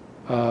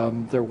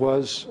 There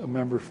was a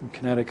member from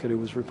Connecticut who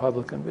was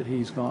Republican, but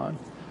he's gone.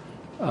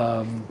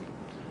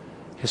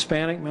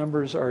 Hispanic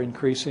members are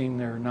increasing.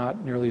 They're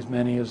not nearly as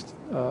many as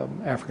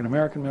African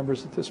American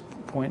members at this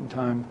point in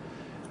time.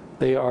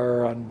 They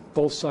are on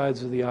both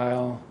sides of the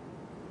aisle.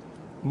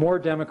 More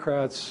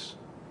Democrats,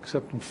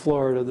 except in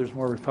Florida, there's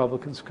more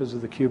Republicans because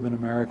of the Cuban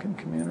American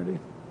community.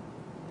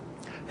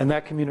 And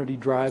that community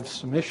drives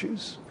some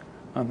issues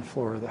on the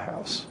floor of the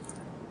House.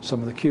 Some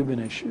of the Cuban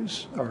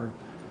issues are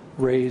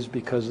raised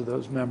because of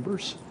those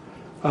members.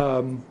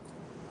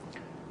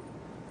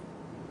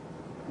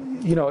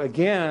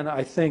 Again,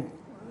 I think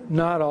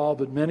not all,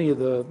 but many of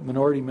the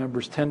minority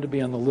members tend to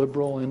be on the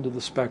liberal end of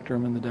the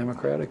spectrum in the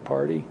Democratic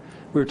Party.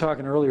 We were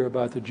talking earlier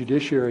about the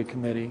Judiciary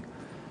Committee,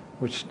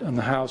 which in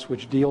the House,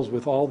 which deals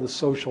with all the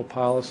social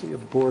policy,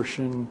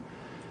 abortion,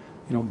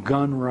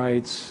 gun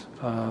rights,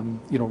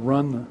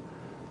 run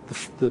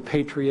the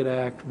Patriot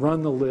Act,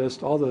 run the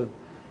list, all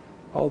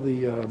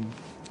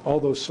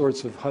those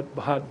sorts of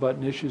hot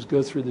button issues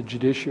go through the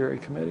Judiciary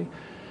Committee.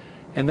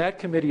 And that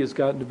committee has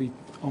gotten to be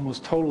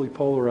almost totally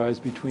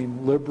polarized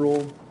between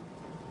liberal,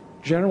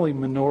 generally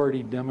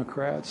minority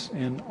Democrats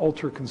and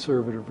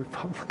ultra-conservative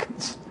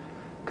Republicans,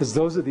 because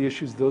those are the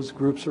issues those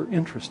groups are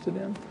interested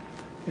in.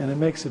 And it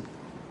makes it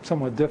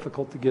somewhat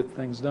difficult to get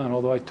things done,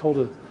 although I told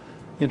an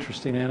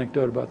interesting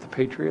anecdote about the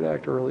Patriot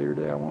Act earlier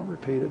today. I won't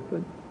repeat it,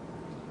 but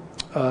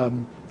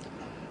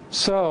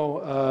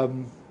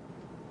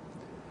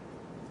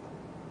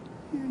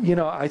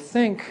I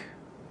think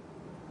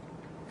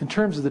in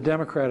terms of the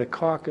Democratic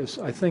caucus,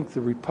 I think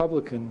the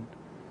Republican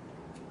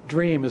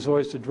dream is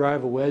always to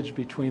drive a wedge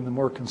between the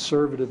more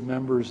conservative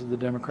members of the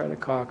Democratic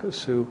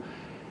caucus who,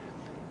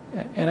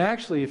 and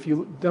actually if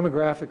you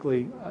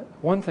demographically,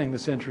 one thing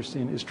that's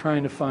interesting is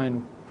trying to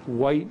find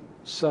white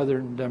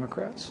Southern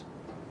Democrats.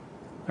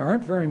 There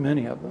aren't very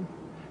many of them.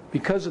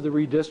 Because of the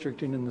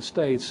redistricting in the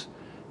states,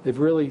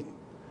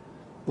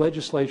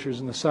 legislatures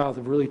in the South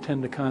have really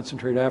tended to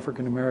concentrate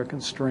African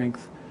American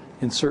strength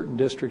in certain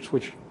districts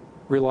which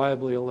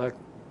reliably elect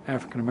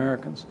African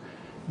Americans.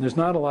 And there's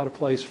not a lot of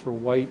place for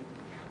white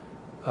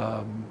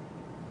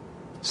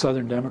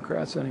Southern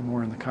Democrats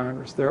anymore in the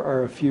Congress. There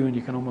are a few, and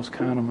you can almost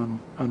count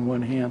them on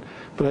one hand.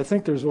 But I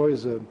think there's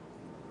always an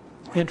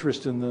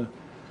interest in the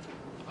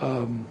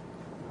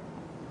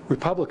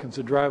Republicans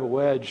to drive a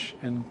wedge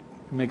and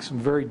make some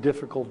very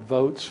difficult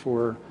votes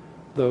for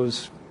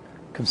those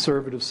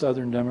conservative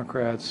Southern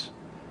Democrats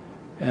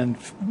and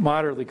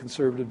moderately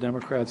conservative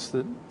Democrats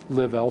that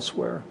live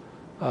elsewhere.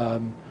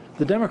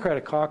 The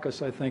Democratic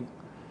caucus, I think,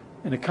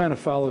 and it kind of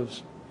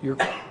follows your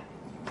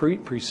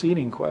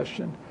preceding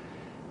question,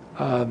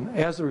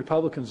 as the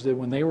Republicans did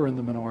when they were in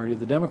the minority,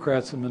 the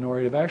Democrats in the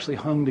minority have actually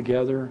hung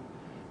together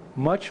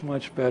much,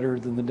 much better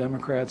than the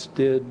Democrats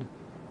did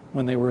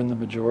when they were in the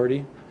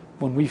majority,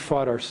 when we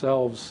fought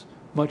ourselves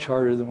much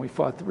harder than we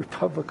fought the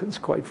Republicans,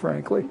 quite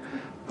frankly.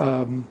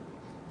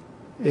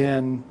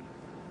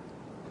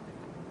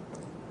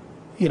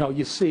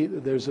 You see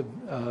there's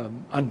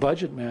on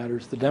budget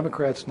matters, the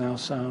Democrats now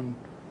sound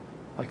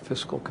like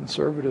fiscal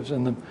conservatives,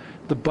 and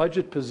the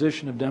budget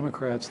position of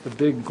Democrats, the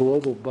big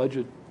global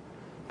budget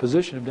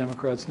position of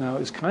Democrats now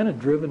is kind of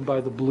driven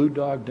by the blue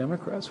dog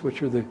Democrats,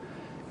 which are the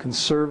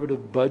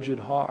conservative budget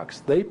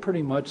hawks. They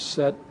pretty much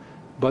set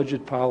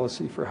budget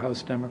policy for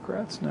House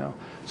Democrats now.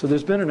 So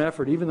there's been an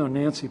effort, even though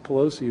Nancy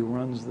Pelosi, who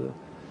runs the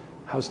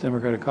House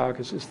Democratic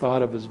Caucus, is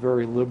thought of as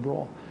very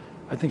liberal.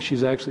 I think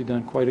she's actually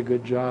done quite a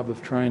good job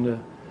of trying to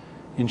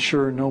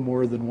ensure no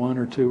more than 1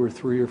 or 2 or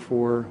 3 or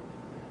 4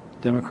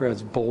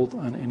 Democrats bolt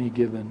on any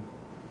given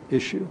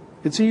issue.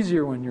 It's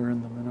easier when you're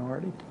in the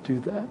minority to do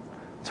that.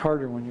 It's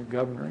harder when you're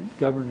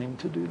governing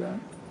to do that.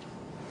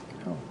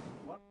 So.